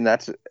 Yeah, I mean no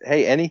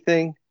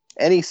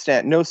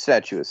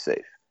statue is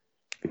safe.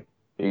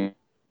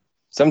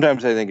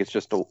 Sometimes I think it's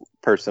just a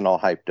person all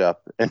hyped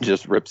up and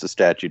just rips a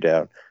statue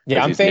down.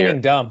 Yeah, I'm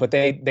feigning dumb, but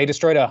they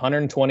destroyed a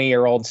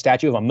 120-year-old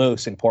statue of a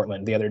moose in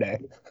Portland the other day.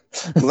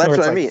 Well, that's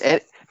what I mean.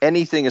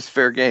 Anything is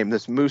fair game.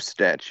 This moose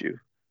statue,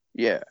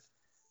 yeah.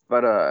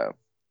 But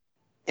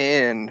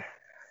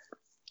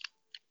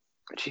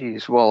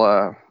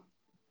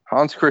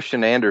Hans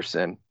Christian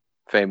Andersen,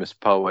 famous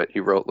poet, he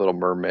wrote Little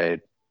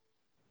Mermaid,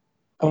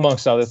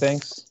 amongst other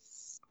things.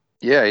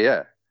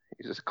 Yeah,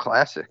 he's just a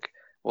classic.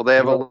 Well, they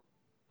have a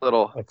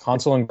little like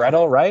Hansel and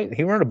Gretel, right?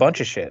 He wrote a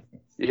bunch of shit.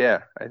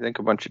 Yeah, I think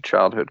a bunch of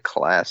childhood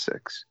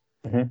classics.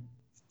 Mm-hmm.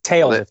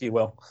 tails, if you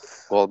will.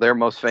 Well, their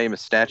most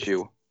famous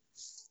statue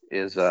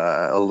is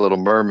a Little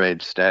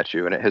Mermaid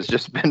statue, and it has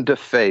just been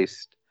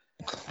defaced.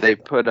 They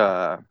put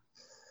I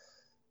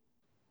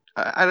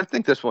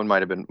think this one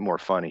might have been more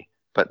funny,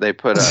 but they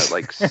put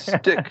like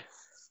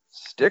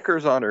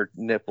stickers on her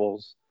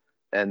nipples,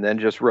 and then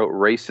just wrote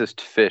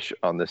 "racist fish"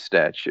 on the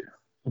statue.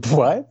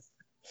 What?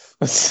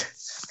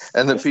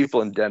 And the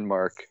people in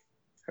Denmark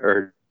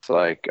are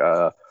like,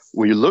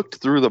 we looked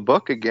through the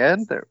book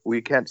again.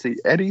 We can't see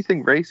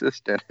anything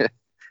racist in it.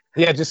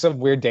 Yeah, just some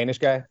weird Danish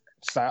guy.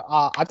 So,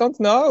 I don't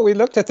know. We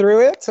looked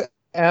through it,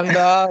 and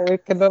we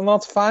could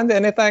not find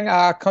anything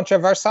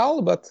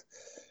controversial, but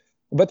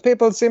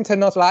people seem to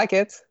not like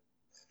it.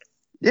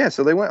 Yeah,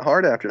 so they went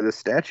hard after this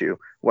statue.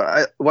 What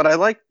I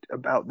liked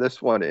about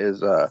this one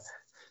is,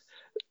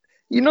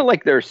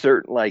 like there's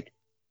certain like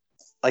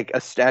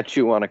a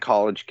statue on a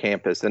college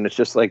campus, and it's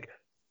just like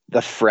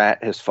the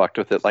frat has fucked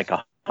with it like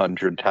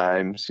 100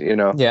 times,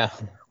 Yeah.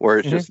 Where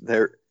it's just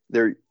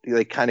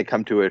they kind of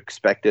come to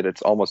expect it.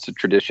 It's almost a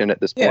tradition at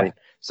this point,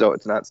 so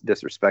it's not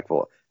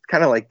disrespectful. It's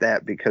kind of like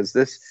that because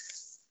this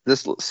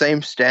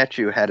same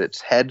statue had its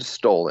head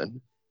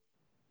stolen.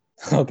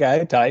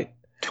 Okay, tight.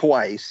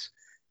 Twice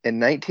in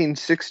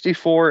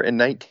 1964 and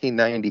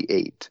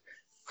 1998.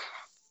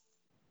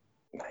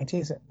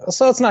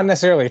 So it's not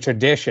necessarily a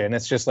tradition.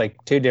 It's just like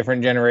two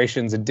different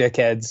generations of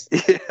dickheads.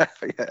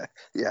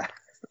 Yeah.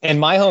 In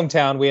my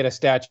hometown, we had a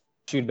statue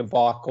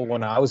debacle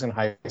when I was in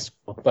high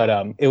school,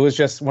 but it was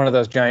just one of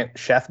those giant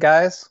chef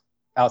guys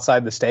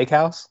outside the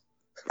steakhouse.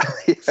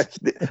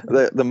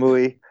 the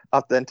muy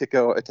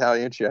authentico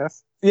Italian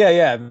chef.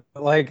 Yeah,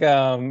 like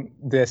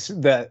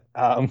the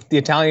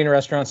Italian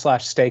restaurant /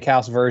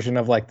 steakhouse version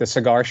of like the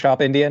cigar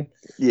shop Indian.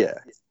 Yeah,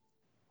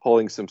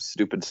 holding some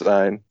stupid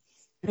sign.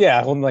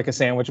 Yeah, holding like a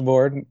sandwich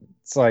board.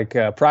 It's like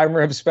prime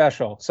rib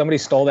special. Somebody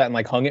stole that and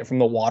like hung it from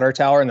the water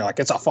tower, and they're like,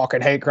 it's a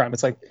fucking hate crime.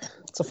 It's like,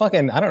 it's a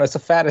fucking, I don't know, it's a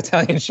fat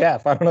Italian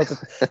chef. I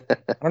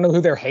don't know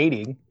who they're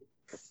hating.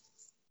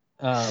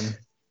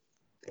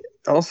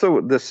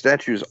 Also, the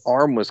statue's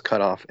arm was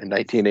cut off in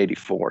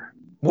 1984.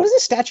 What is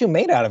this statue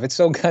made out of? It's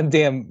so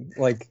goddamn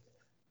like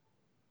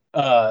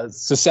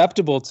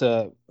susceptible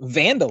to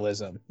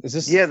vandalism. Is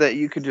this? Yeah, that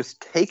you could just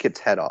take its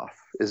head off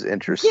is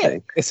interesting. Yeah,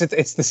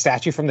 it's the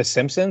statue from The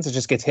Simpsons. It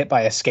just gets hit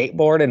by a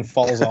skateboard and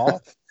falls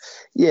off.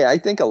 Yeah, I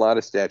think a lot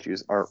of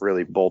statues aren't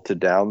really bolted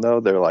down though.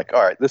 They're like,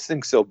 all right, this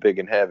thing's so big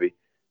and heavy,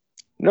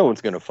 no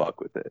one's gonna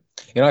fuck with it.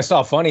 I saw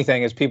a funny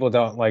thing is people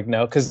don't like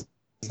know because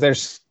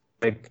there's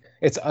like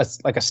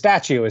like a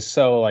statue is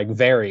so like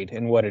varied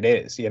in what it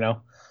is,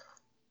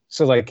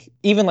 So like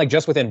even like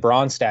just within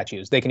bronze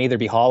statues, they can either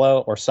be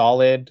hollow or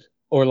solid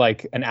or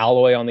like an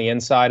alloy on the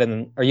inside and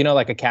then, or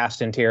like a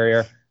cast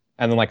interior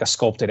and then like a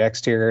sculpted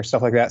exterior,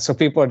 stuff like that. So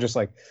people are just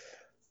like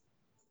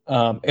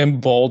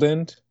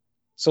emboldened.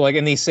 So like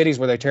in these cities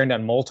where they turn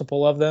down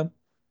multiple of them,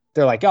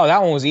 they're like, oh,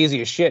 that one was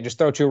easy as shit. Just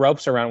throw 2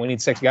 ropes around. We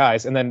need 6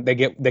 guys. And then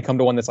they come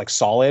to one that's like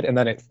solid and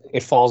then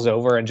it falls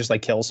over and just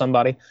like kills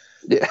somebody.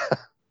 Yeah.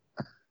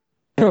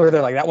 Where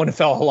they're like, that one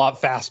fell a lot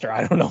faster.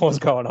 I don't know what's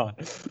going on.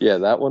 Yeah,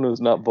 that one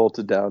was not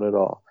bolted down at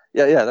all.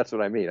 Yeah, that's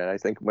what I mean. And I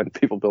think when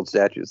people build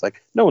statues,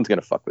 like, no one's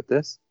going to fuck with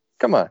this.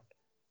 Come on.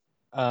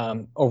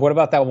 Or what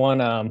about that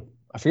one?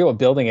 I forget what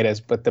building it is,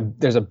 but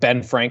there's a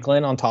Ben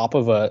Franklin on top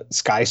of a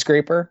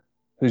skyscraper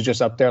who's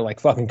just up there like,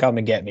 fucking come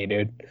and get me,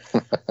 dude.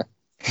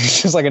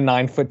 It's just like a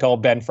 9-foot tall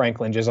Ben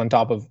Franklin just on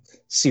top of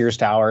Sears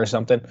Tower or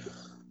something.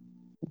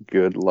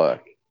 Good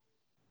luck.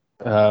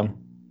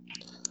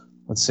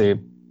 Let's see.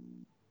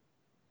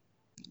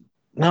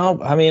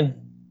 No, I mean,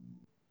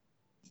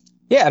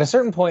 yeah, at a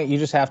certain point, you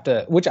just have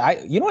to,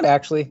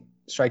 actually,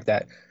 strike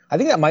that. I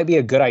think that might be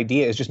a good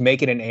idea is just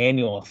make it an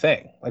annual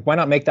thing. Like, why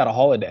not make that a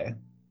holiday?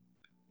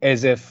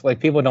 As if,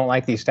 like, people don't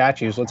like these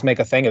statues, let's make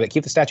a thing of it.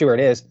 Keep the statue where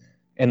it is.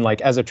 And, like,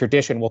 as a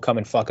tradition, we'll come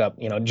and fuck up,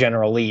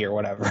 General Lee or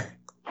whatever.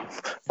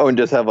 Oh, and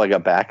just have, like, a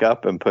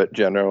backup and put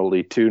General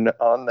Lee 2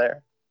 on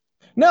there?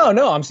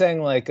 No, I'm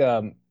saying, like,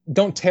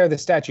 don't tear the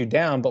statue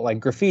down, but, like,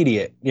 graffiti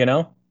it,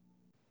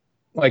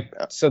 Like,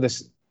 so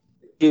this...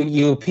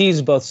 You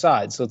appease both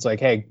sides. So it's like,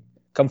 hey,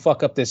 come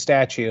fuck up this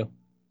statue.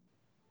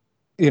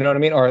 You know what I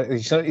mean? Or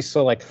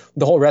so like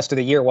the whole rest of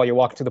the year while you're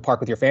walking to the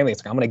park with your family,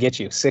 it's like, I'm going to get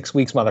you. 6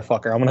 weeks,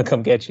 motherfucker. I'm going to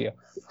come get you.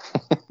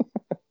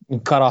 You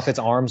cut off its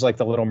arms like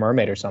the Little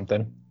Mermaid or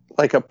something.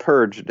 Like a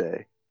purge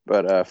day,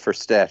 but for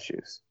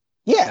statues.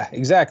 Yeah,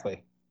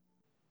 exactly.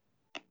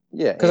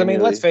 Yeah. Because, I mean,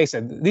 let's face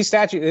it. These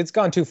statues, it's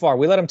gone too far.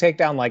 We let them take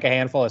down like a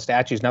handful of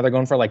statues. Now they're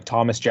going for like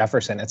Thomas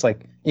Jefferson. It's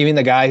like, you mean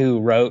the guy who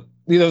wrote...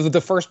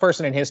 the first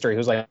person in history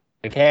who's like,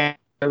 hey,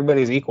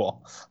 everybody's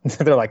equal.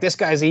 They're like, this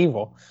guy's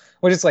evil.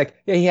 Which is like,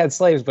 yeah, he had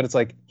slaves, but it's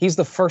like, he's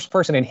the first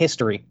person in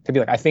history to be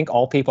like, I think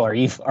all people are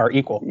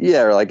equal.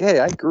 Yeah, or like, hey,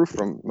 I grew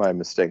from my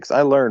mistakes.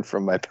 I learned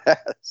from my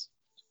past.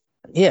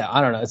 Yeah,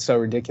 I don't know. It's so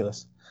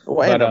ridiculous.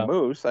 Well, and a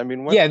moose. I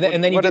mean, and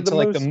then you get to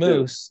like the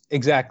moose.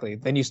 Exactly.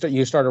 Then you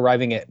start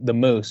arriving at the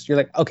moose. You're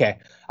like, okay,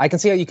 I can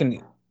see how you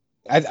can.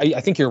 I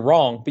think you're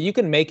wrong, but you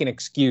can make an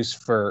excuse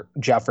for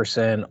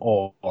Jefferson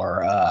or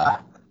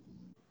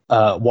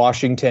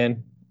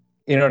Washington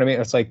You know what I mean?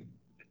 It's like,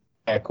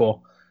 yeah,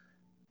 cool.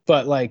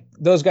 But like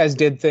those guys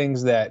did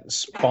things that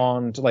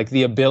spawned like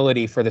the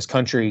ability for this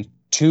country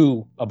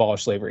to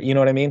abolish slavery. You know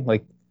what I mean?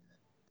 Like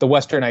the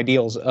Western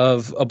ideals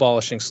of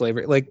abolishing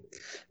slavery. Like,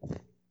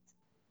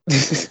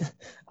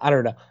 I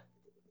don't know.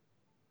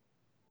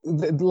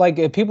 Like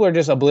if people are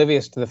just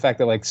oblivious to the fact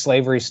that like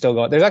slavery's still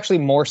going. There's actually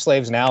more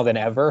slaves now than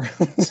ever.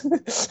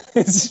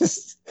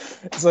 It's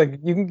like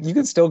you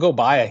can still go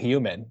buy a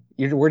human.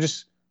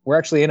 We're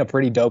actually in a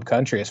pretty dope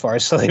country as far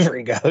as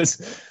slavery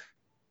goes.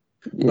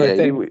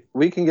 Yeah,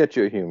 we can get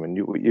you a human.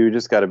 You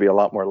just got to be a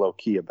lot more low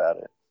key about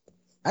it.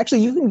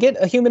 Actually, you can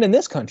get a human in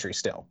this country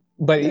still,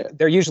 but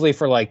they're usually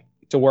for like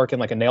to work in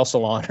like a nail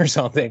salon or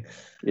something.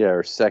 Yeah,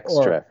 or sex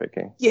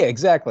trafficking. Yeah,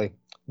 exactly.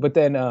 But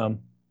then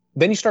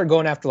you start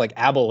going after like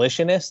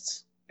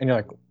abolitionists, and you're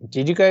like,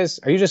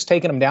 are you just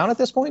taking them down at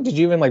this point? Did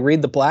you even like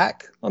read the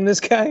plaque on this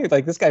guy?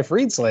 Like this guy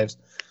freed slaves.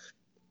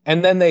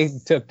 And then they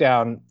took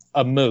down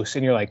a moose,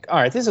 and you're like, all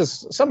right,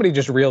 somebody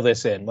just reel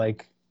this in.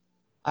 Like,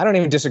 I don't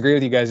even disagree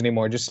with you guys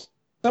anymore. Just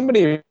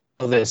somebody reel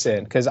this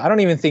in, because I don't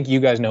even think you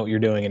guys know what you're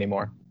doing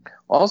anymore.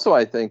 Also,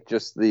 I think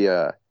just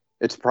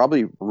it's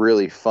probably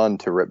really fun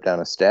to rip down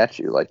a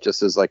statue, like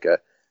just as like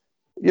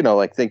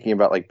like thinking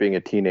about like being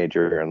a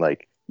teenager and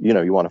like,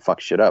 you want to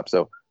fuck shit up.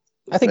 So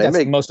I think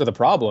that's most of the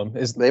problem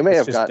is they may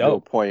have gotten to a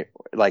point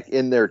like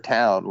in their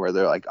town where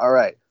they're like, all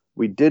right,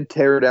 we did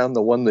tear down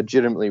the one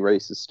legitimately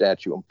racist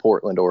statue in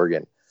Portland,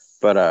 Oregon,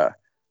 but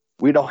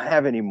we don't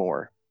have any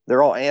more.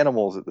 They're all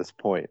animals at this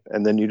point,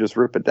 and then you just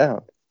rip it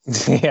down.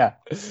 Yeah.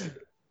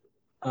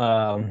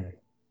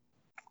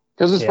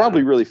 Because it's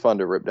probably really fun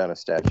to rip down a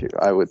statue.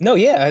 No,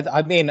 yeah.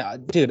 I mean,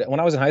 dude, when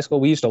I was in high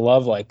school, we used to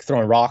love like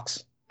throwing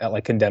rocks at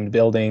like condemned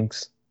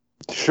buildings.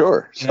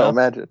 Sure. So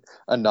imagine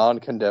a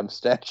non-condemned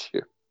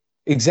statue.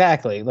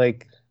 Exactly.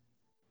 Like,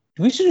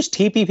 we should just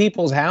TP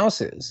people's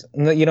houses.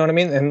 You know what I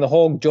mean? And the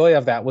whole joy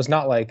of that was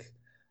not like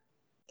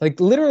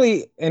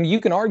literally, and you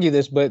can argue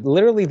this, but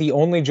literally the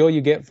only joy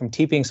you get from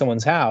TPing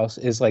someone's house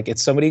is like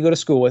it's somebody you go to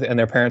school with and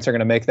their parents are going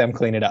to make them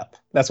clean it up.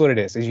 That's what it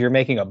is you're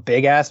making a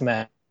big ass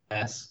mess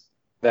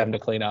for them to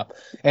clean up.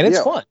 And it's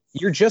fun.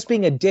 You're just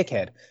being a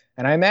dickhead.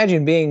 And I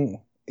imagine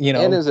being,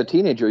 And as a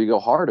teenager, you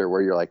go harder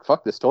where you're like,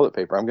 fuck this toilet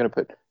paper. I'm going to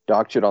put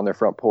dog shit on their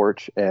front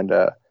porch and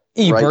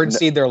you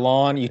birdseed their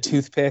lawn, you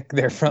toothpick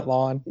their front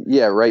lawn.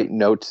 Yeah, write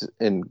notes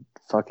in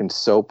fucking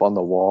soap on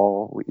the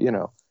wall,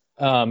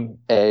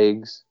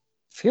 eggs.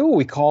 I forget what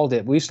we called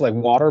it. We used to like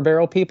water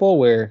barrel people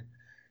where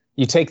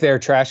you take their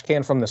trash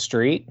can from the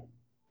street.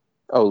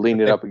 Oh,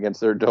 lean it up against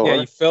their door. Yeah,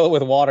 you fill it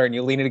with water and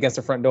you lean it against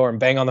the front door and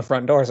bang on the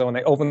front door. So when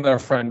they open their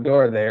front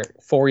door, their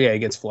foyer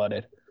gets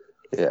flooded.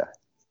 Yeah.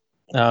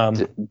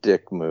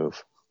 Dick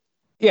move.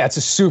 Yeah, it's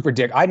a super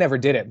dick. I never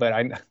did it, but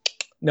I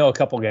know a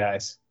couple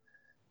guys.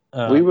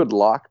 We would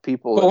lock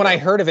people. But when I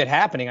heard of it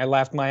happening, I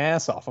laughed my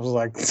ass off. I was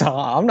like,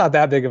 I'm not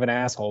that big of an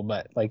asshole,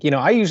 but like,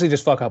 I usually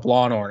just fuck up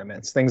lawn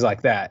ornaments, things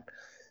like that.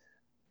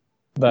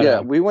 But yeah,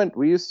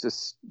 we used to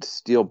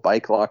steal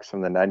bike locks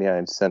from the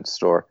 99-cent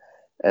store.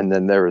 And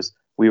then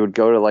we would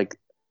go to like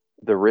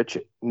the rich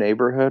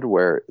neighborhood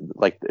where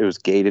like it was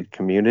gated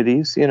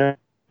communities,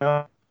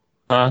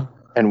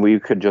 and we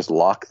could just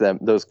lock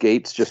those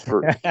gates just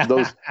for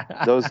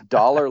those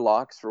dollar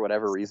locks for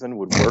whatever reason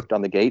would work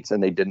on the gates,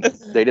 and they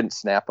didn't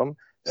snap them.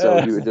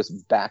 So you would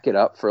just back it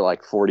up for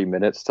like 40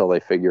 minutes till they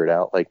figure it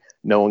out. Like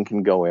no one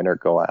can go in or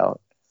go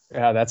out.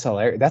 Yeah, that's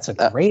hilarious. That's a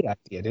great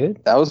idea,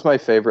 dude. That was my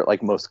favorite,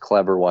 like most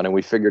clever one. And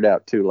we figured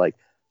out too, like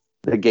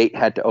the gate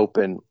had to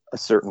open a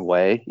certain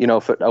way.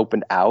 If it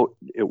opened out,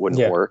 it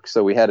wouldn't work.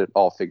 So we had it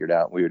all figured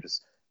out. We would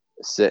just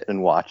sit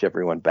and watch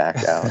everyone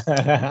back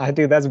out.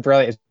 Dude, that's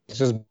brilliant. It's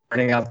just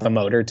burning out the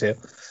motor too.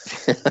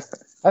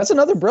 That's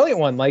another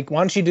brilliant one. Like, why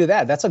don't you do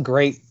that? That's a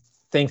great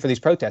thing for these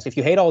protests. If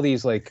you hate all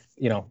these, like,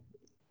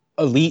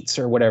 elites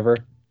or whatever,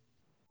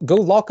 go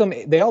lock them.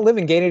 They all live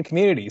in gated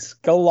communities.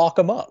 Go lock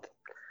them up.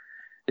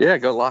 Yeah,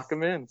 go lock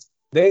them in.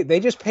 They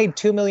just paid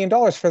 $2 million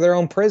for their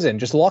own prison.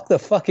 Just lock the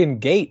fucking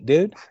gate,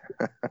 dude.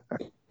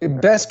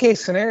 Best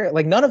case scenario,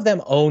 like none of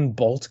them own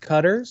bolt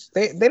cutters.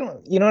 They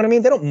don't, you know what I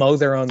mean? They don't mow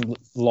their own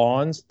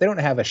lawns. They don't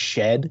have a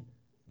shed.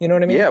 You know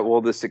what I mean? Yeah,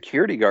 well, the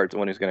security guard's the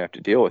one who's going to have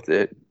to deal with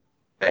it.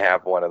 They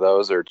have one of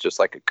those, or it's just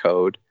like a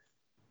code.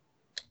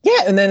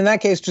 Yeah, and then in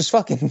that case, just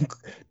put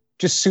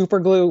some super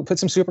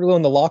glue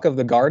in the lock of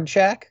the guard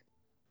shack.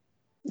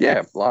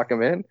 Yeah, lock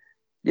them in.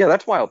 Yeah,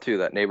 that's wild too.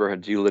 That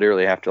neighborhood, you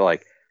literally have to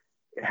like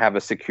have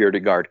a security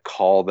guard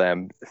call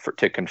them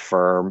to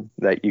confirm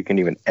that you can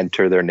even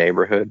enter their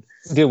neighborhood.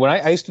 Dude, when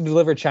I used to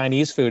deliver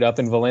Chinese food up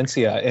in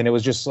Valencia, and it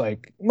was just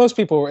like most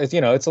people, it's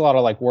a lot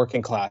of like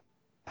working class,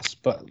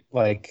 but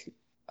like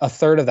a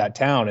third of that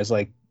town is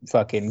like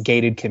fucking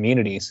gated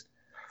communities.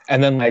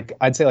 And then like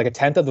I'd say like a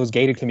tenth of those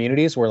gated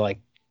communities were like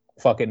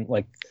fucking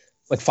like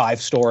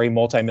 5-story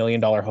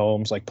multi-million-dollar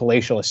homes, like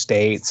palatial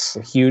estates,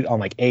 huge on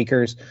like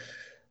acres.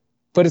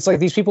 But it's like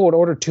these people would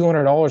order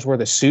 $200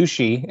 worth of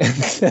sushi,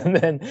 and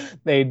then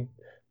they'd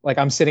like,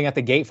 I'm sitting at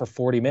the gate for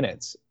 40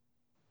 minutes.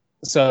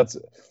 So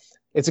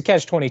it's a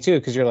catch-22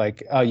 because you're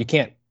like, oh, you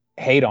can't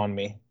hate on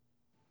me.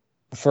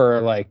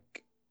 for like,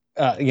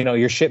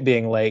 your shit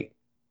being late.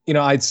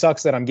 It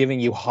sucks that I'm giving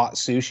you hot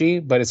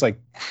sushi, but it's like,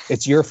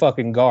 it's your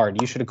fucking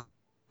guard. You should have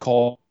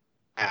called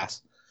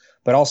ass.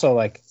 But also,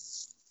 like,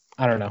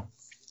 I don't know.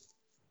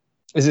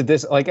 Is it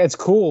this, like, it's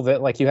cool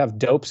that like you have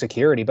dope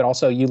security, but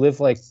also you live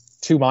like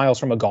 2 miles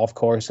from a golf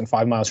course and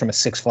 5 miles from a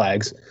Six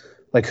Flags.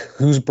 Like,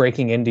 who's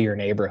breaking into your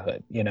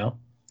neighborhood,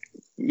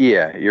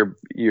 Yeah, you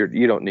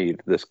don't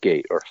need this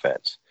gate or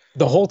fence.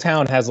 The whole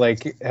town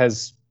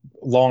has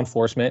law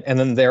enforcement, and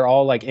then they're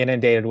all like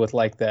inundated with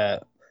like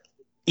the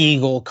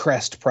Eagle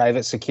Crest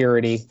private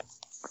security.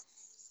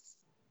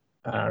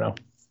 I don't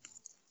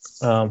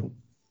know.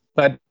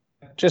 But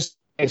just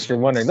in case you're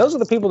wondering, those are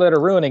the people that are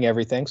ruining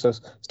everything. So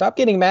stop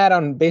getting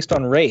mad based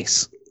on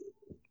race.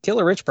 Kill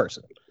a rich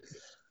person.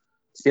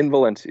 In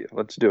Valencia,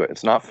 let's do it.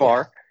 It's not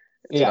far.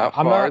 It's not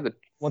far.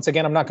 Once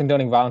again, I'm not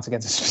condoning violence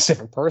against a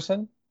specific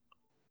person.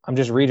 I'm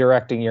just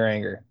redirecting your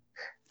anger.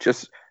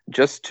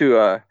 Just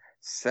to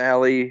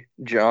Sally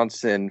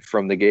Johnson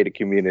from the gated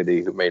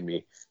community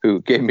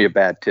who gave me a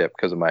bad tip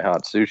because of my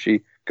hot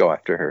sushi. Go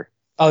after her.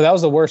 Oh, that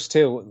was the worst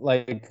too.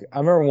 Like, I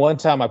remember one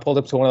time I pulled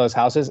up to one of those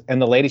houses and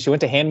the lady, she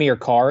went to hand me her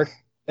card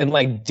and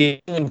like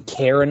didn't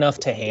care enough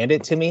to hand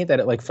it to me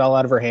that it like fell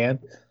out of her hand,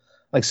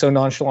 like so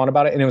nonchalant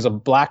about it. And it was a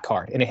black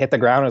card and it hit the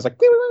ground. And it was like,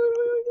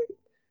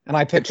 and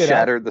I picked it up.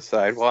 Shattered the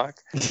sidewalk.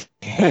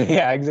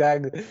 Yeah,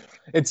 exactly.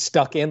 It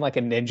stuck in like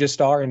a ninja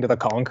star into the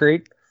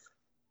concrete.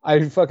 I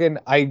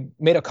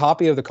made a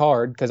copy of the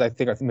card because I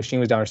think the machine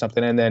was down or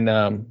something. And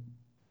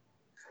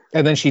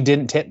then she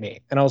didn't tip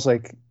me. And I was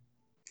like,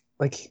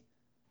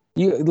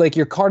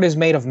 your card is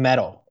made of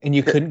metal and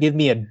you couldn't give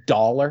me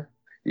 $1.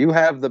 You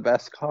have the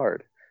best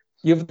card.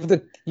 You have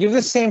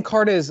the same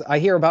card as I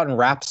hear about in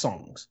rap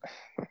songs.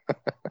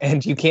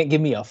 And you can't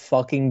give me a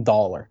fucking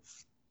 $1.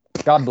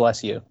 God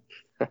bless you.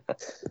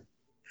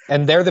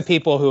 And they're the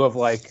people who have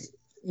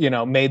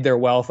made their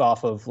wealth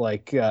off of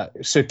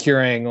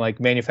securing like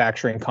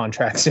manufacturing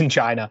contracts in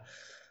China.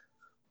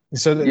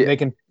 So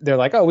that they're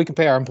like, oh, we can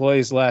pay our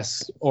employees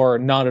less or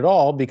not at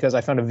all because I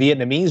found a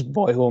Vietnamese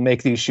boy who will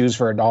make these shoes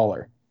for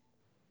 $1.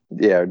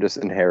 Yeah, or just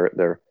inherit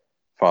their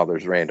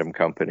father's random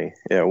company.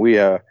 Yeah,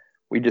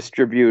 we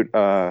distribute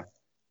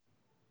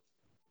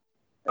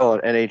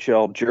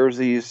NHL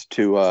jerseys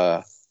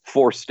to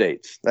 4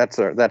 states. That's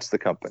the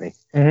company.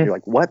 Mm-hmm. You're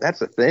like, what?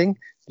 That's a thing?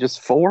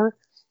 Just 4?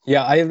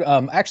 Yeah,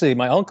 actually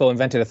my uncle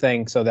invented a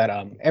thing so that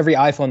every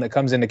iPhone that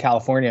comes into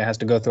California has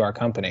to go through our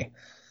company.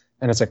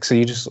 And it's like, so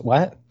you just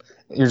what?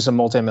 You're just a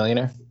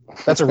multimillionaire?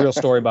 That's a real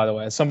story, by the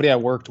way. Somebody I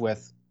worked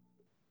with,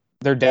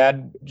 their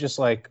dad just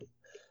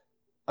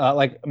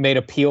made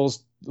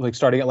appeals, like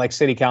starting at like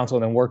city council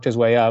and then worked his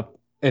way up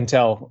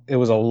until it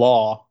was a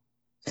law.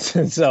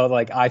 So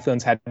like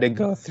iPhones had to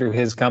go through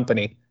his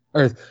company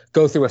or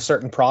go through a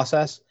certain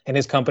process, and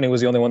his company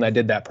was the only one that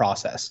did that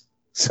process.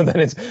 So then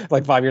it's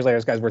like 5 years later,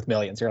 this guy's worth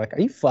millions. You're like,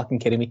 are you fucking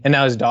kidding me? And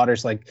now his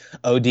daughter's like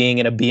ODing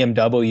in a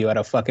BMW at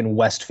a fucking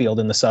Westfield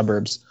in the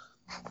suburbs.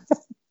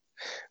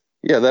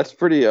 Yeah, that's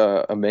pretty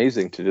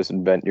amazing to just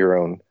invent your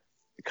own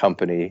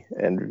company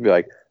and be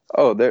like,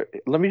 oh,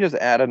 let me just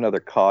add another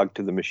cog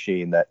to the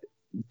machine that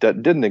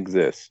didn't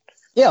exist.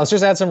 Yeah, let's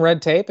just add some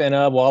red tape and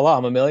voila,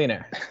 I'm a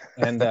millionaire.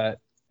 And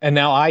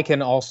now I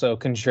can also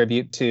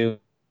contribute to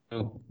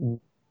a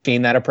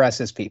machine that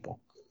oppresses people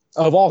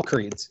of all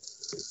creeds.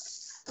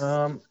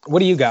 What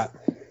do you got?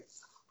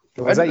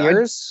 Was that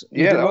yours?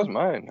 Yeah, that was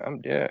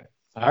mine. Yeah.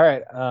 All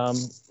right.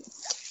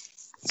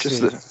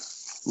 Just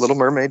the Little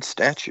Mermaid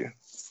statue.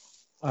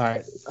 All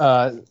right.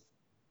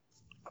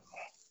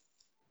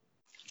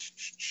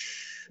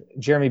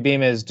 Jeremy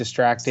Beam is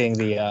distracting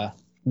the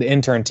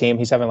intern team.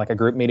 He's having like a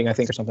group meeting, I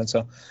think, or something.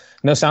 So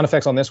no sound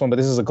effects on this one, but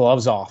this is a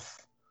gloves off.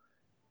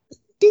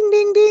 Ding,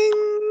 ding,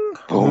 ding.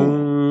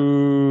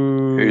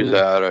 Boom. He's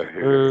out of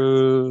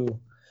here.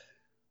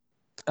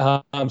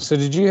 So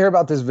did you hear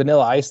about this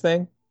Vanilla Ice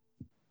thing?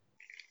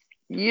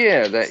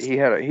 Yeah, that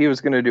he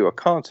was going to do a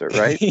concert,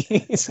 right?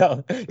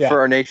 For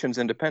our nation's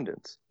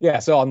independence. Yeah,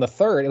 so on the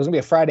 3rd, it was going to be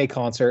a Friday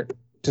concert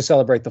to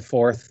celebrate the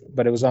 4th,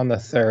 but it was on the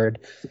 3rd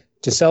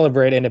to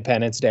celebrate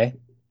Independence Day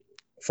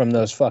from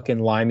those fucking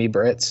limey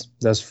Brits,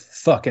 those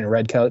fucking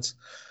redcoats.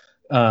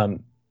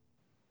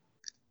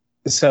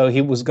 So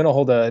he was going to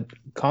hold a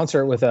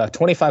concert with a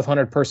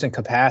 2,500 person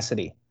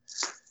capacity.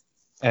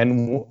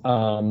 And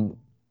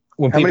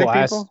when people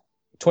ask,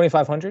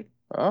 2,500?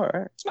 All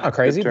right. It's not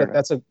crazy, but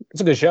it's a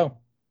good show.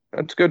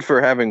 That's good for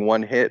having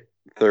one hit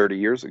 30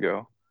 years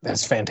ago.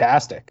 That's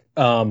fantastic.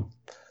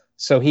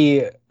 So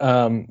he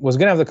was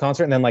going to have the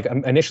concert, and then like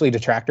initially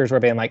detractors were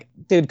being like,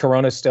 dude,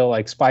 Corona's still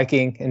like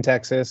spiking in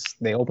Texas.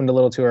 They opened a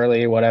little too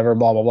early, whatever,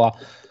 blah, blah, blah.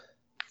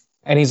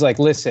 And he's like,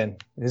 listen,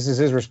 this is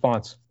his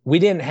response. We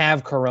didn't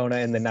have Corona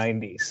in the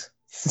 90s.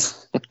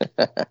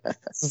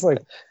 It's like,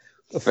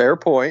 fair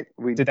point.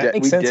 Did that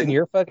make sense in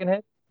your fucking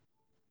head?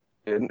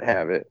 Didn't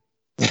have it.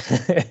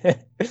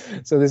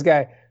 So this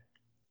guy,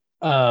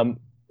 and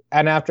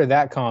after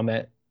that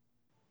comment,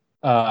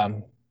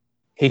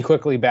 he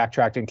quickly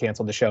backtracked and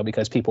canceled the show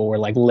because people were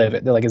like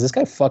livid. They're like, is this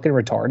guy fucking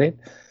retarded?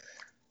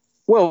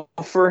 Well,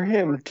 for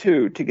him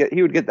too,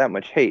 he would get that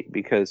much hate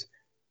because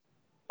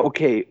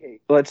okay,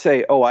 let's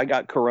say, oh, I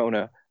got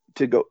Corona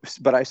to go,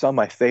 but I saw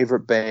my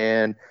favorite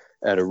band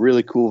at a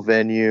really cool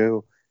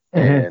venue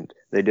Mm-hmm. and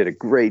they did a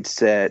great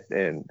set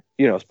and,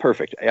 it's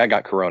perfect. I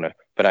got Corona,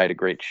 but I had a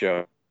great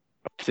show.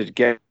 To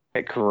get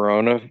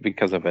Corona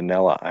because of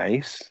Vanilla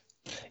Ice?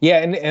 Yeah,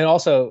 and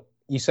also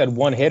you said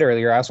one hit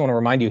earlier. I also want to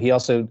remind you he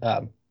also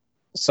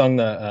sung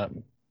the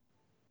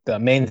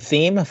main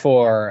theme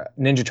for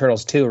Ninja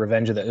Turtles 2: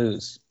 Revenge of the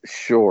Ooze.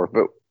 Sure,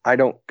 but I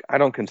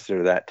don't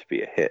consider that to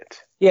be a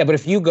hit. Yeah, but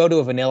if you go to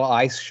a Vanilla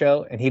Ice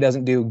show and he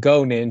doesn't do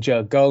 "Go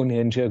Ninja, Go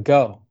Ninja,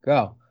 Go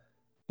Go,"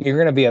 you're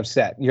gonna be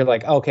upset. You're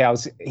like, okay,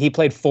 he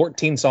played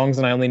 14 songs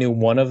and I only knew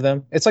one of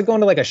them. It's like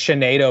going to like a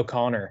Sinead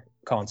O'Connor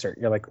concert.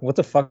 You're like, what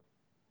the fuck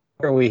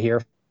are we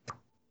here?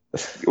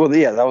 Well,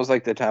 yeah, that was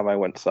like the time I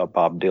went and saw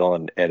Bob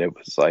Dylan, and it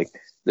was like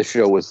the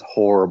show was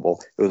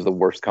horrible. It was the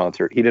worst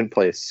concert. He didn't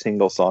play a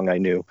single song I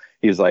knew.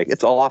 He was like,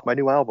 "It's all off my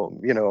new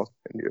album."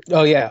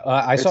 Oh yeah,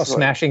 I saw It's like,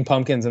 Smashing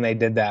Pumpkins and they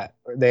did that.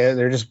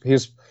 They're just he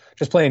was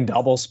just playing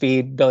double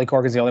speed. Billy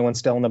Corgan's the only one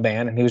still in the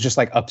band, and he was just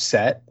like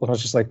upset. I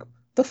was just like,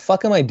 "The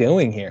fuck am I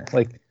doing here?"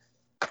 Like,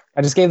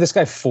 I just gave this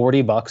guy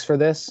 $40 for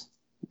this.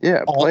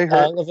 yeah,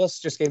 All of us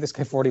just gave this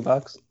guy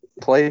 $40.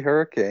 play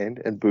Hurricane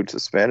and Boots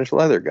of Spanish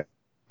Leather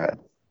guy.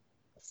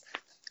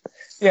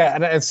 Yeah,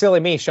 and it's silly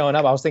me showing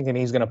up. I was thinking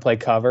he's gonna play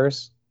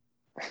covers,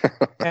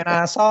 and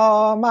I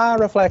saw my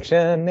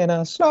reflection in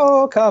a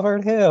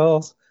snow-covered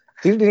hills.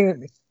 He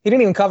didn't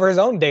even cover his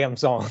own damn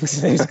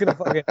songs. He's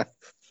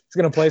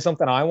gonna play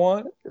something I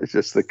want. It's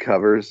just the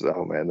covers.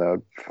 Oh man, that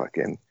would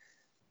fucking.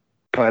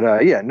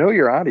 But yeah, know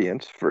your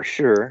audience for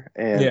sure.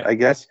 And Yeah. I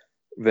guess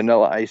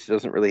Vanilla Ice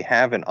doesn't really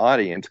have an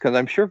audience because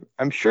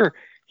I'm sure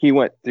he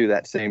went through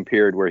that same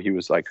period where he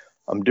was like,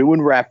 "I'm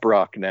doing rap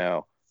rock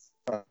now.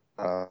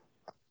 Uh,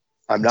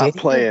 I'm not Did he?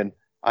 playing.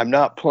 I'm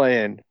not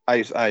playing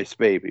Ice Ice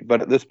Baby."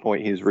 But at this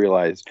point, he's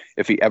realized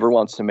if he ever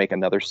wants to make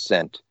another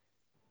cent,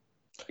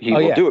 he Oh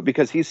will yeah. do it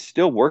because he's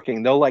still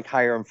working. They'll like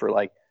hire him for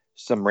like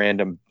some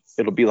random.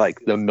 It'll be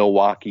like the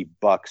Milwaukee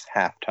Bucks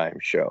halftime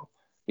show.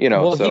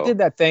 Well, he So did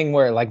that thing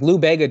where like Lou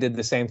Bega did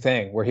the same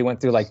thing where he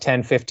went through like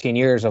 10, 15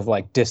 years of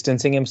like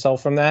distancing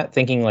himself from that,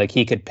 thinking like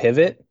he could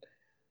pivot.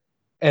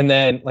 And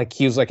then like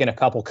he was like in a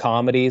couple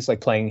comedies,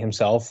 like playing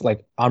himself,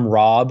 like I'm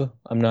Rob,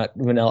 I'm not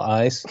Vanilla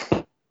Ice.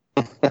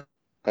 But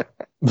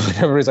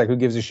everybody's like, who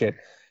gives a shit?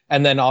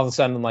 And then all of a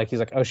sudden, like he's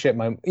like, oh shit,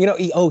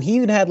 he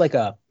even had like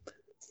that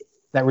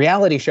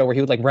reality show where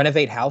he would like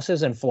renovate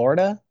houses in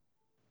Florida,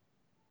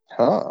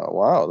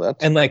 wow,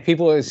 that's and like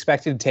people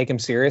expected to take him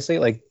seriously.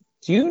 Like,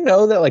 do you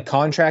know that like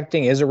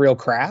contracting is a real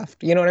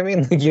craft? You know what I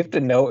mean? Like you have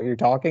to know what you're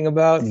talking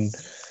about. And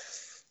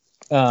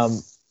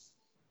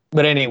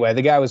but anyway,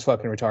 the guy was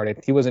fucking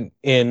retarded. He wasn't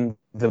in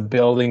the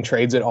building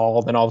trades at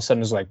all. Then all of a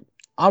sudden, it's like,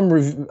 I'm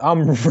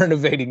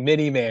renovating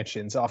mini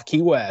mansions off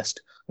Key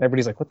West. And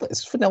everybody's like, what the, is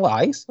this Vanilla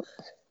Ice?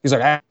 He's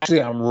like,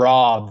 actually, I'm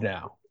Rob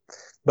now.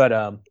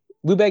 But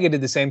Lou Bega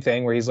did the same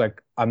thing where he's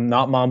like, I'm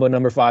not Mambo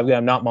number 5 guy.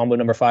 I'm not Mambo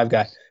number 5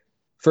 guy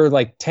for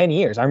like 10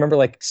 years. I remember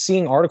like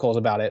seeing articles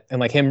about it and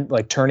like him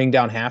like turning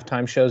down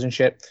halftime shows and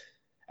shit.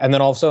 And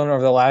then all of a sudden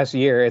over the last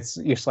year, it's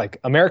just like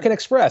American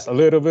Express, a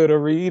little bit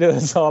of Rita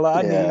is all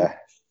I need.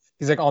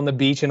 He's like on the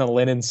beach in a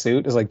linen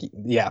suit. It's like,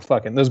 yeah,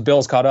 fucking those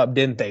bills caught up,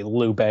 didn't they,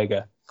 Lou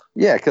Bega?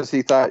 Yeah, because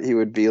he thought he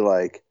would be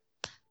like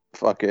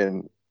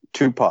fucking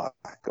Tupac,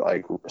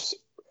 like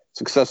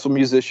successful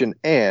musician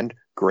and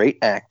great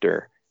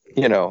actor,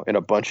 in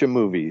a bunch of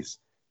movies.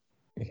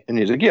 And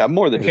he's like, yeah, I'm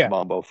more than just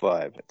Mambo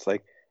 5. It's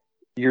like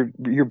you're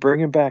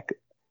bringing back,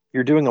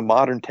 you're doing a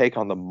modern take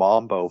on the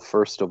Mambo,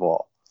 first of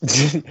all.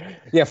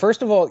 Yeah,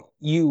 first of all,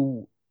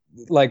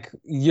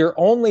 your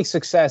only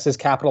success is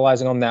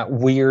capitalizing on that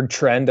weird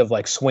trend of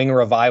like swing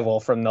revival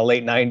from the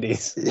late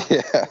 90s.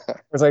 Yeah.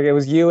 It's like it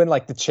was you and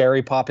like the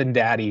Cherry Poppin'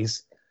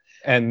 Daddies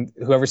and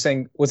whoever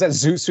sang, was that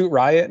Zoot Suit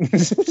Riot?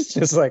 It's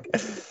just like,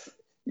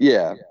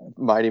 yeah,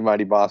 Mighty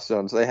Mighty Boss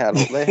Stones. They had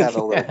a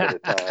little bit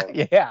of time.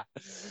 Yeah.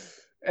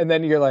 And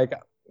then you're like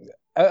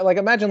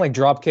imagine like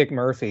Dropkick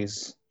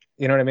Murphys,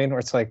 you know what I mean? Where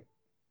it's like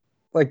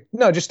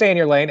no, just stay in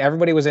your lane.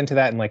 Everybody was into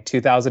that in like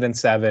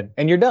 2007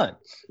 and you're done.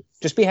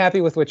 Just be happy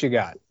with what you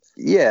got.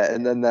 Yeah,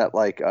 and then that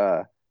like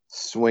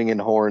swinging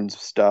horns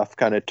stuff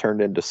kind of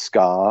turned into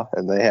ska,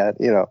 and they had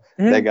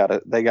they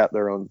got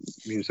their own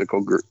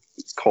musical group.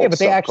 Yeah, but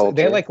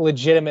they like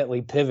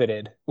legitimately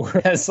pivoted,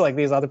 whereas like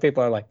these other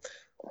people are like,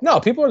 no,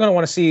 people are going to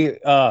want to see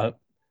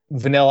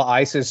Vanilla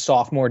Ice's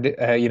sophomore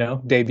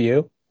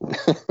debut.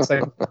 It's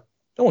like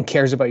no one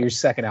cares about your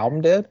second album,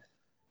 dude.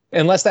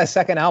 Unless that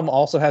second album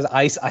also has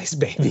Ice Ice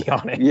Baby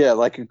on it. Yeah,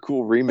 like a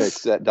cool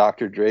remix that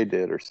Dr. Dre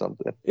did or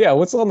something. Yeah,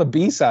 what's on the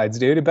B-sides,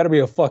 dude? It better be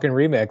a fucking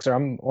remix or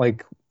I'm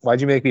like,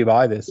 why'd you make me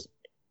buy this?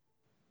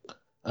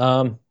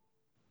 So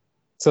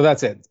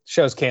that's it.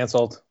 Show's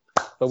canceled.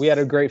 But we had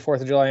a great 4th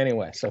of July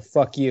anyway, so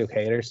fuck you,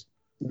 haters.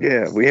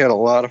 Yeah, we had a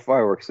lot of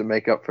fireworks to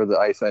make up for the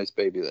Ice Ice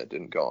Baby that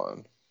didn't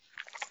go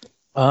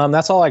on.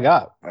 That's all I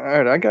got. All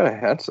right, I got a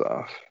hats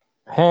off.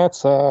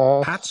 Hats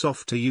off. Hats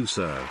off to you,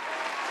 sir.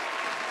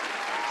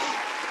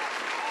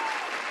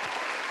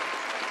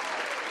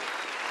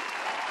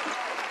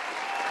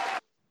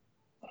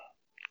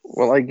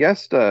 Well, I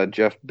guess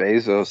Jeff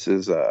Bezos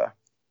is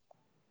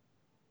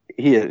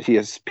he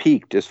has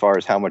peaked as far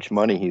as how much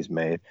money he's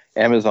made.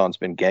 Amazon's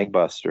been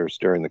gangbusters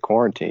during the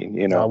quarantine,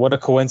 you know. What a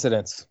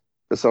coincidence.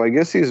 So I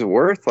guess he's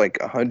worth like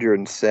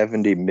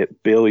 $170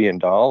 billion.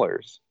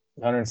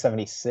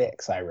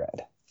 176, I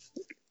read.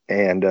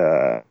 And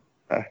that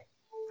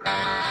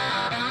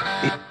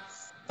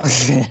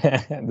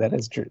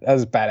is true. That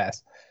was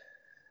badass.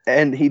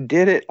 and he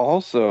did it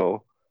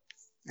also.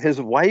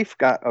 His wife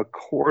got a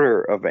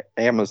quarter of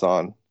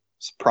Amazon's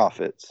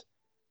profits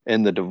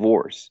in the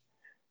divorce.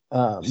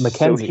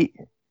 Mackenzie.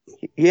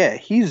 So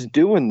he's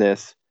doing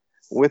this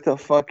with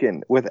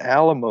with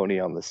alimony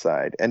on the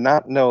side, and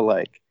not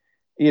like,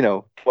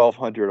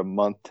 $1,200 a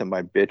month to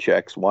my bitch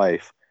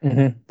ex-wife.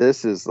 Mm-hmm.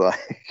 This is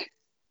like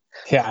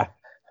a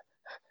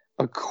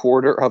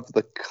quarter of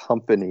the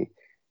company,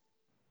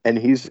 and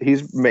he's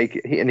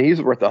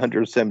worth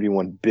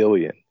 171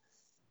 billion.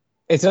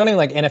 It's not even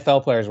like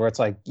NFL players where it's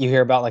like you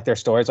hear about like their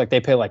stories, like they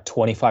pay like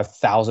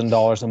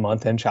 $25,000 a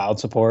month in child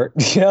support,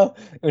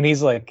 and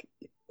he's like,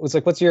 it's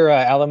like, what's your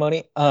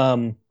alimony?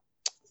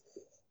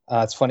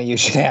 It's funny you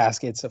should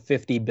ask. It's a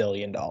 $50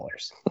 billion.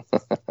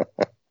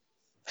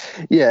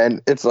 Yeah,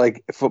 and it's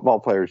like football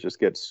players just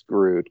get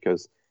screwed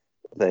because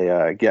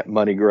they get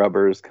money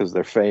grubbers because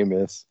they're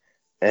famous,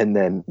 and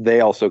then they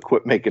also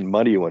quit making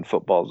money when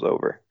football's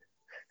over.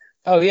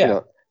 Oh yeah,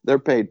 they're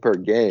paid per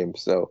game.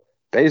 So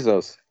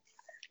Bezos,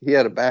 he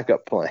had a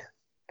backup plan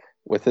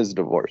with his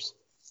divorce.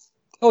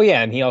 Oh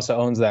yeah, and he also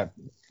owns that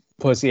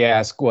pussy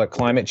ass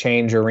climate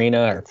change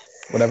arena or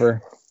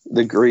whatever.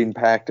 The Green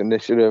Pact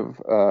Initiative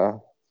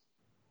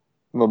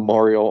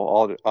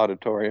Memorial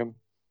Auditorium.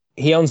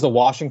 He owns the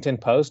Washington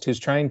Post, who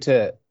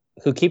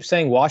keeps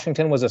saying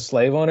Washington was a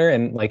slave owner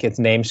and like its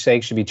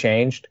namesake should be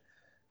changed,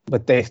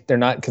 but they're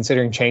not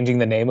considering changing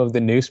the name of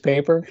the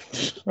newspaper.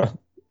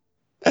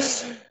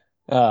 I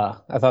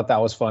thought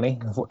that was funny,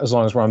 as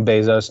long as we're on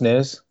Bezos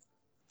news.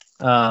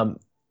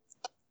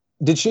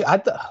 Did she?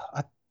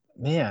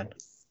 Man,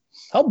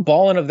 how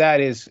ballin' of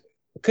that is,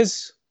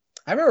 because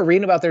I remember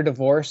reading about their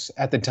divorce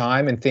at the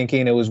time and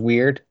thinking it was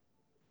weird.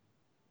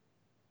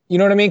 You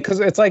know what I mean? Because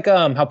it's like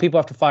how people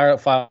have to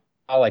file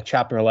like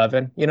Chapter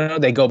 11.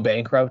 They go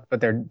bankrupt,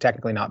 but they're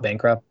technically not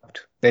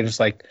bankrupt. They just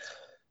like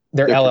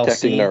they're LLC.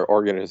 Protecting their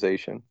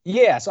organization.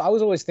 Yeah, so I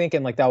was always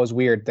thinking like that was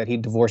weird that he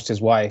divorced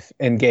his wife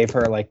and gave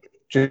her like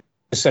just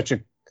such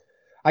a.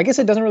 I guess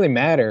it doesn't really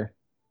matter,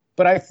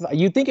 but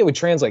you'd think it would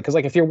translate, because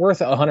like if you're worth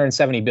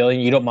 170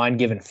 billion, you don't mind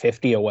giving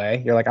 50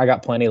 away. You're like, I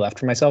got plenty left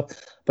for myself,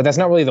 but that's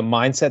not really the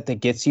mindset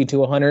that gets you to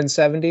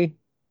 170.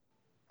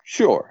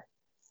 Sure.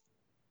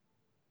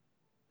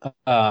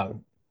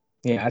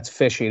 Yeah, it's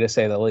fishy to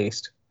say the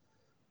least.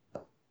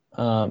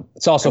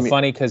 It's also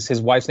funny because his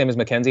wife's name is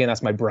Mackenzie, and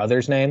that's my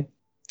brother's name.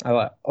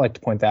 I like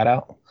to point that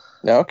out.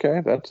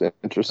 Okay, that's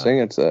interesting.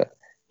 It's a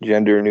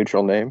gender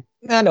neutral name.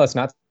 No, it's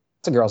not.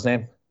 It's a girl's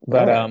name,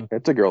 but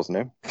it's a girl's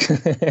name.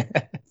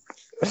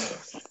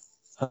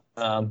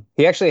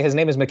 His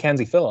name is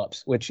Mackenzie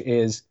Phillips, which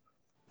is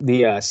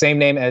the same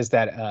name as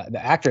that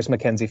the actress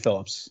Mackenzie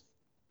Phillips,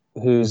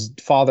 whose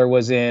father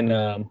was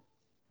in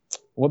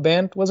what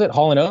band was it?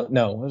 Hall & Oates?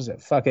 No, what was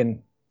it?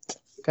 Fucking,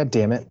 God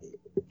damn it.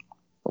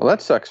 Well,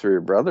 that sucks for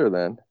your brother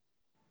then.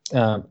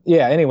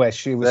 Yeah. Anyway,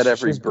 she was. That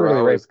every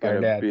bro is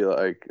gonna be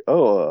like,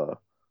 "Oh,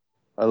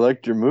 I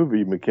liked your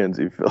movie,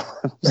 Mackenzie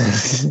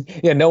Phillips."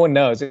 Yeah, no one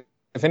knows.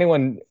 If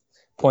anyone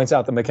points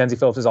out that Mackenzie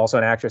Phillips is also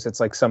an actress, it's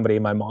like somebody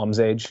my mom's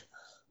age.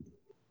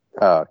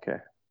 Oh, okay.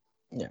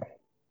 Yeah.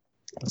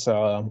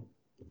 So,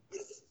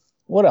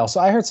 what else?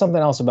 I heard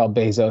something else about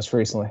Bezos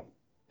recently.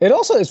 It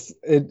also is.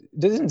 It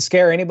doesn't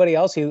scare anybody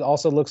else. He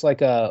also looks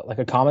like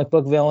a comic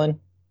book villain.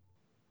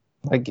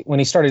 Like when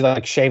he started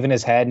like shaving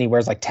his head and he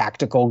wears like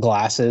tactical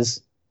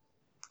glasses.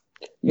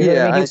 You know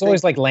what I mean? He's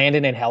always like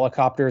landing in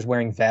helicopters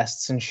wearing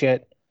vests and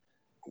shit.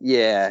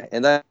 Yeah,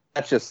 and that's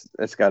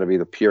got to be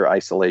the pure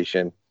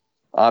isolation.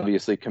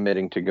 Obviously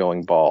committing to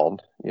going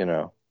bald,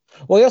 Well,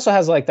 he also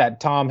has like that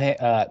Tom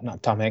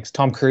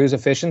Cruise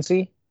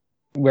efficiency,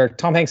 where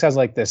Tom Hanks has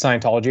like the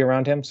Scientology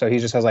around him, so he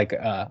just has like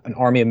an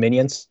army of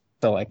minions.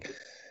 So like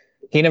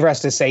he never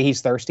has to say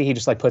he's thirsty. He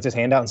just like puts his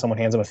hand out and someone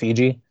hands him a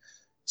Fiji.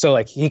 So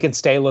like he can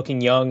stay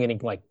looking young,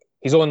 and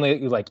he's only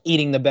like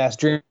eating the best,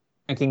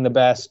 drinking the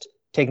best,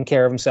 taking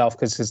care of himself,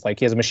 because he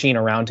has a machine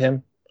around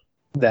him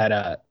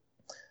that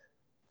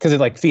because it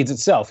like feeds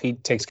itself. He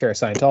takes care of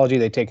Scientology,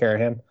 they take care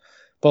of him.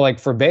 But like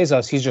for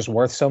Bezos, he's just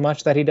worth so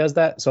much that he does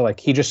that. So like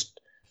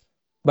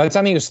by the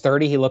time he was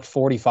 30, he looked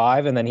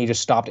 45, and then he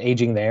just stopped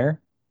aging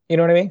there. You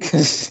know what I mean?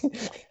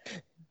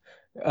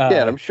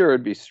 Yeah, and I'm sure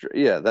it'd be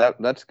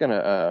that's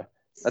gonna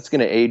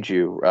age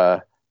you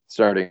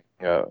starting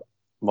a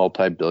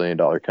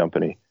multi-billion-dollar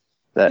company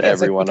that everyone.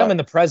 It's like becoming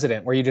the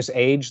president, where you just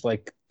age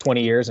like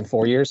 20 years and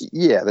 4 years.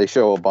 Yeah, they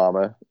show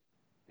Obama.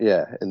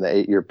 Yeah, in the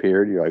 8-year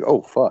period, you're like,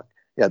 oh fuck,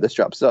 yeah, this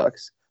job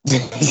sucks.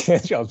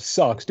 This job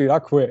sucks, dude. I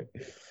quit.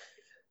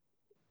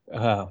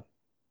 That's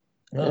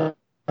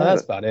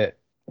about it.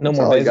 No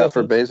more Bezos. Bezos.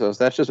 For Bezos,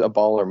 that's just a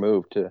baller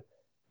move to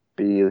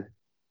be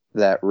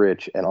that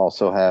rich and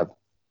also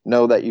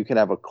know that you can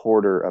have a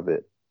quarter of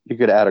it. You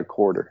could add a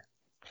quarter.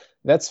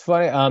 That's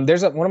funny.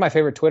 There's one of my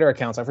favorite Twitter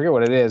accounts. I forget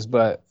what it is,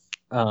 but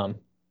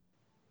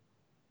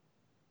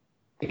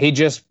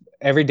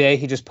every day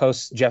he just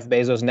posts Jeff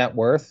Bezos' net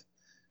worth,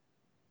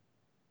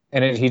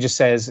 and he just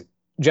says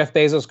Jeff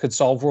Bezos could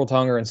solve world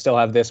hunger and still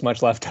have this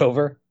much left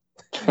over.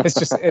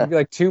 It'd be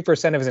like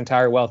 2% of his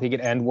entire wealth. He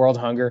could end world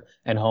hunger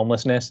and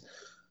homelessness,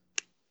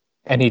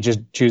 and he just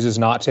chooses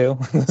not to.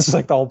 This is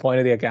like the whole point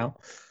of the account,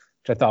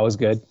 which I thought was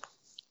good.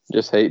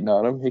 Just hating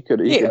on him. He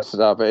could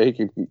stop it. He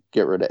could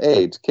get rid of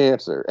AIDS,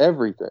 cancer,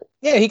 everything.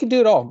 Yeah, he could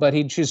do it all, but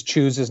he just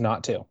chooses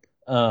not to.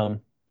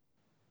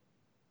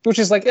 Which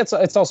is like it's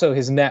also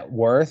his net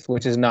worth,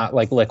 which is not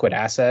like liquid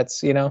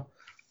assets,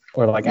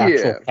 or like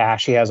actual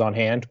cash he has on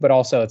hand. But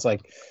also it's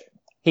like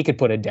he could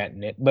put a dent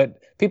in it. But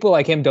people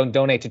like him don't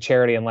donate to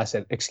charity unless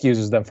it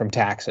excuses them from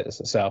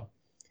taxes. So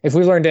if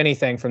we learned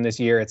anything from this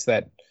year, it's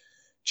that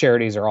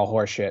charities are all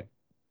horseshit.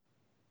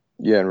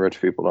 Yeah, and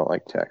rich people don't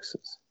like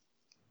taxes.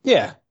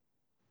 Yeah.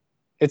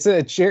 It's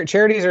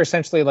charities are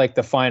essentially like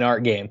the fine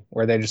art game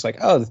where they're just like,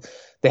 oh,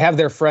 they have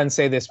their friends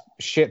say this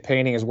shit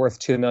painting is worth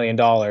 $2 million.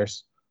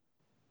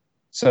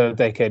 So that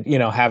they could,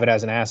 have it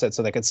as an asset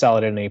so they could sell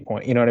it at any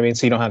point. You know what I mean?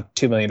 So you don't have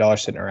 $2 million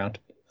sitting around.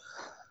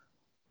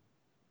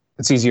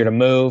 It's easier to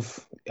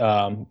move.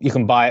 You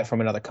can buy it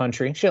from another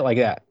country. Shit like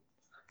that.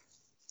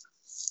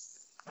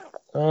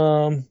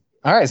 All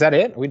right. Is that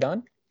it? Are we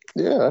done?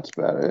 Yeah, that's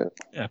about it.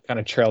 Yeah, kind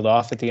of trailed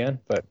off at the end,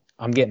 but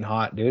I'm getting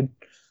hot, dude.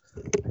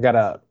 I got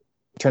to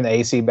turn the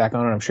AC back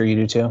on, and I'm sure you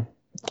do too.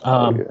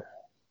 All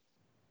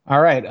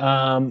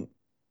right.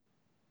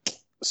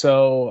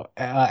 So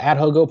at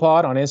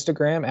HogoPod on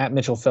Instagram, at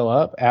Mitchell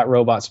Phillip, at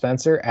Robot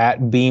Spencer,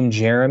 at Beam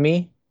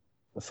Jeremy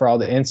for all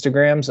the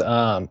Instagrams.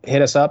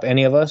 Hit us up,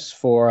 any of us,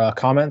 for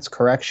comments,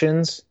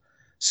 corrections,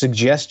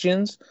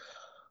 suggestions,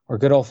 or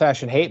good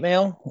old-fashioned hate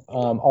mail.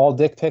 All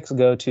dick pics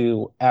go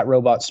to at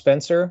Robot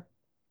Spencer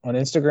on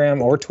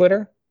Instagram or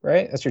Twitter,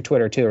 right? That's your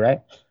Twitter too,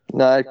 right?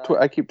 No,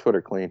 I keep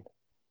Twitter clean.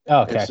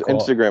 Okay, it's cool.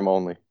 Instagram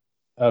only.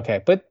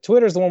 Okay, but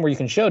Twitter's the one where you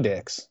can show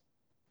dicks.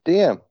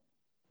 DM.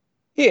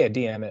 Yeah,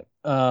 DM it.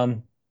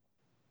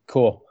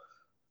 Cool.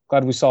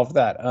 Glad we solved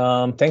that.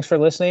 Thanks for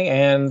listening,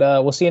 and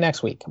we'll see you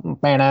next week.